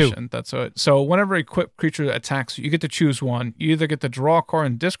and efficient. That's what. So whenever equipped creature attacks, you get to choose one. You either get to draw a card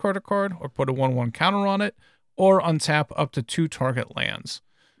and discard a card, or put a 1/1 counter on it, or untap up to 2 target lands.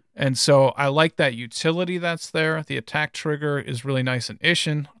 And so I like that utility that's there. The attack trigger is really nice in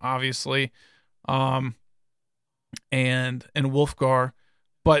Ishin, obviously, and Wolfgar.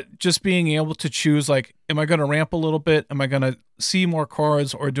 But just being able to choose, like, am I going to ramp a little bit? Am I going to see more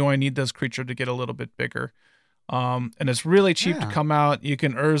cards, or do I need this creature to get a little bit bigger? And it's really cheap to come out. You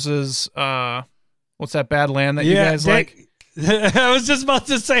can Urza's, what's that bad land that you guys like? I was just about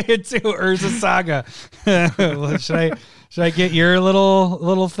to say it too, Urza Saga. Should I get your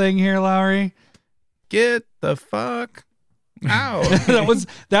little thing here, Lowry? Get the fuck out.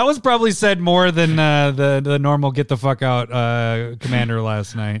 that was probably said more than the normal get the fuck out commander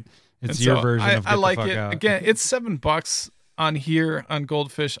last night. It's your version of get I like the fuck it. out. Again, it's $7 on here on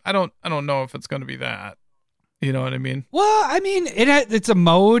Goldfish. I don't know if it's going to be that. You know what I mean? Well, I mean, it's a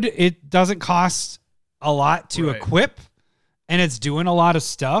mode. It doesn't cost a lot to equip, and it's doing a lot of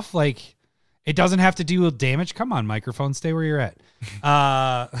stuff. Like, it doesn't have to deal with damage. Come on, microphone, stay where you're at.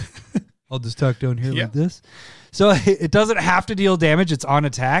 I'll just talk down here like this. So it doesn't have to deal damage. It's on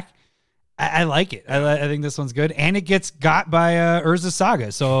attack. I like it. I think this one's good, and it gets got by Urza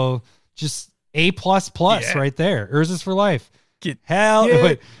Saga. So just A++ right there. Urza's for life. Wait,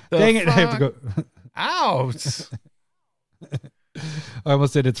 dang it! I have to go. Out. I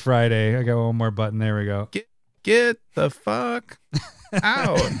almost said it's Friday. I got one more button. There we go. Get the fuck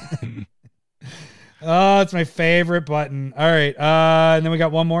out. Oh, it's my favorite button. All right. And then we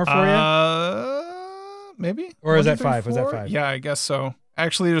got one more for you. Maybe. Or is that 5? Was that 5? Yeah, I guess so.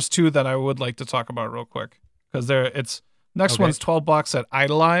 Actually, there's 2 that I would like to talk about real quick, because next one's $12 at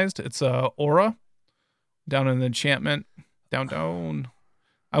Idolized. It's Aura down in the enchantment. Down.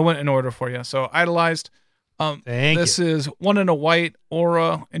 I went in order for you. So Idolized. This is 1 and a white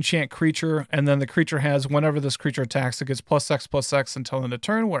Aura enchant creature, and then the creature has, whenever this creature attacks, it gets +X/+X until end of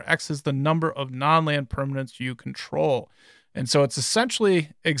turn, where X is the number of non-land permanents you control. And so it's essentially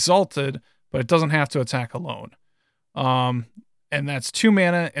exalted, but it doesn't have to attack alone. And that's 2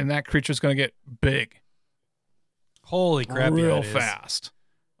 mana, and that creature is going to get big. Holy crap! Real fast.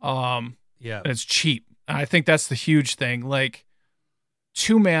 Yeah, and it's cheap. And I think that's the huge thing. Like,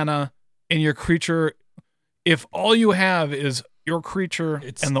 2 mana and your creature, if all you have is your creature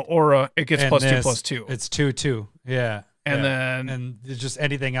and the aura, it gets +2/+2. It's 2/2. Yeah. And then and just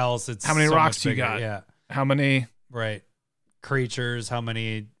anything else, it's how many so rocks much do you bigger. got? Yeah. How many creatures, how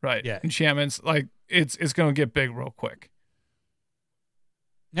many yeah. enchantments, like it's going to get big real quick.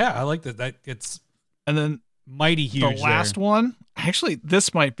 Yeah, I like that it's and then mighty huge. The last one, actually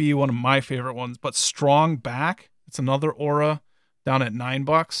this might be one of my favorite ones, but Strong Back. It's another aura down at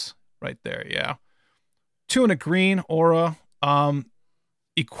 $9 right there. Yeah. 2 and a green aura.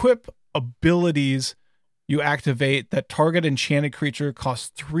 Equip abilities you activate that target enchanted creature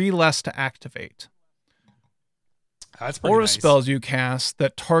costs 3 less to activate. That's pretty Aura nice. spells you cast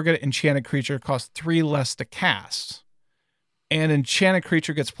that target enchanted creature costs 3 less to cast. And enchanted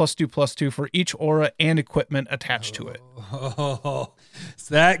creature gets +2/+2 for each aura and equipment attached to it. Oh,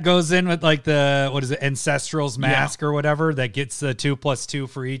 so that goes in with like Ancestral's Mask or whatever that gets the 2/+2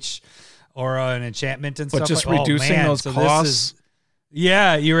 for each aura and enchantment and stuff. But just like, reducing those costs.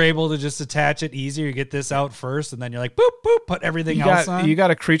 You're able to just attach it easier. You get this out first, and then you're like, boop, boop, put everything else on. You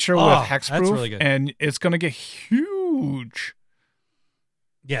got a creature with hexproof, that's really good. And it's going to get huge.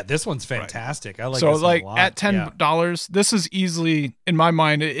 Yeah, this one's fantastic. I like so this like one a lot. at $10, this is easily, in my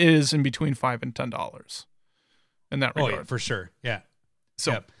mind, it is in between $5 and $10 in that regard. Oh, yeah, for sure. Yeah.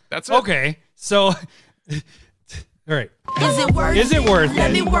 So that's it. Okay. So, all right. Is it worth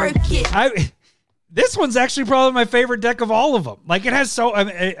Let me work it. This one's actually probably my favorite deck of all of them. Like, it has so,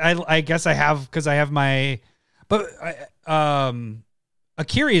 I guess I have, because I have Akiri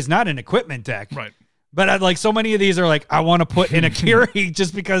is not an equipment deck. Right. But like so many of these are like, I want to put in Akiri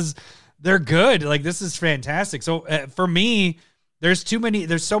just because they're good. Like, this is fantastic. So for me, there's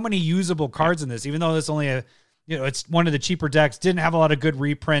so many usable cards in this, even though this only it's one of the cheaper decks, didn't have a lot of good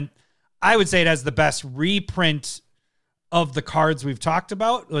reprint. I would say it has the best reprint of the cards we've talked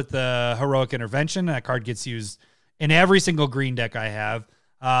about with the Heroic Intervention. That card gets used in every single green deck I have.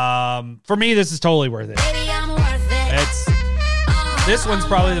 For me, this is totally worth it. Baby, I'm this one's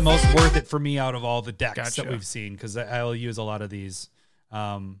probably the most worth it for me out of all the decks Gotcha. that we've seen, because I'll use a lot of these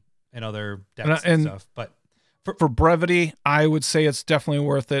in other decks and stuff. But for brevity, I would say it's definitely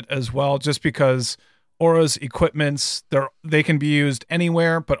worth it as well, just because Aura's equipments, they can be used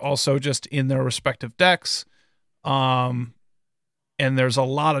anywhere, but also just in their respective decks. And there's a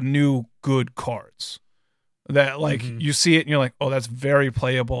lot of new good cards that like you see it and you're like, oh, that's very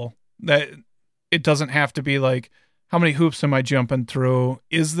playable. That it doesn't have to be like, how many hoops am I jumping through?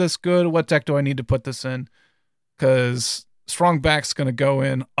 Is this good? What deck do I need to put this in? Because Strong Back's going to go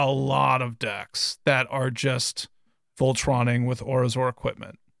in a lot of decks that are just Voltroning with Auras or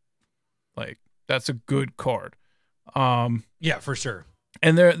equipment. Like, that's a good card. yeah, for sure.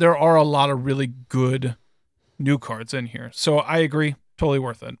 And there are a lot of really good new cards in here. So I agree. Totally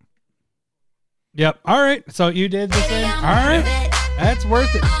worth it. Yep. All right. So you did the thing. All right. That's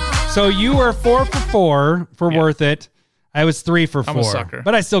worth it. So you were 4 for 4 for worth it. I was 3 for 4. I'm a sucker.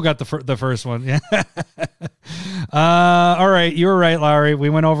 But I still got the first one. Yeah. All right. You were right, Lowry. We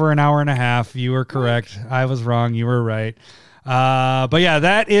went over an hour and a half. You were correct. I was wrong. You were right. But yeah,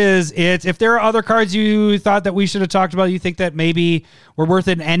 that is it. If there are other cards you thought that we should have talked about, you think that maybe were worth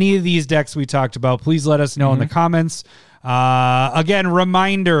it in any of these decks we talked about, please let us know in the comments. Again,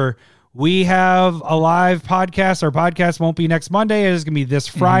 reminder, we have a live podcast. Our podcast won't be next Monday. It is going to be this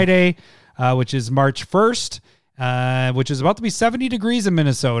Friday, which is March 1st, which is about to be 70 degrees in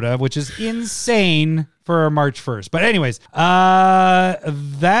Minnesota, which is insane for March 1st. But anyways,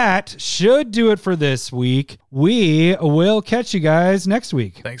 that should do it for this week. We will catch you guys next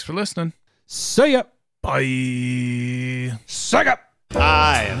week. Thanks for listening. See ya. Bye. Suck up.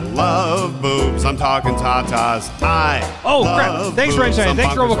 I love boobs. I'm talking tatas. Oh, crap. Thanks, Renshine.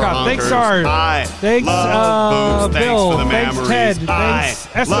 Thanks, Robocop. Thanks, Sard. Thanks, love boobs. Bill. Thanks for the Thanks, memories. Ted. Thanks,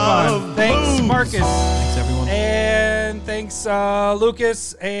 Esteban. love Thanks, boobs. Marcus. Thanks, everyone. And thanks,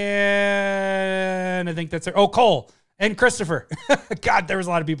 Lucas. And I think that's it. Oh, Cole and Christopher. God, there was a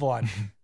lot of people on.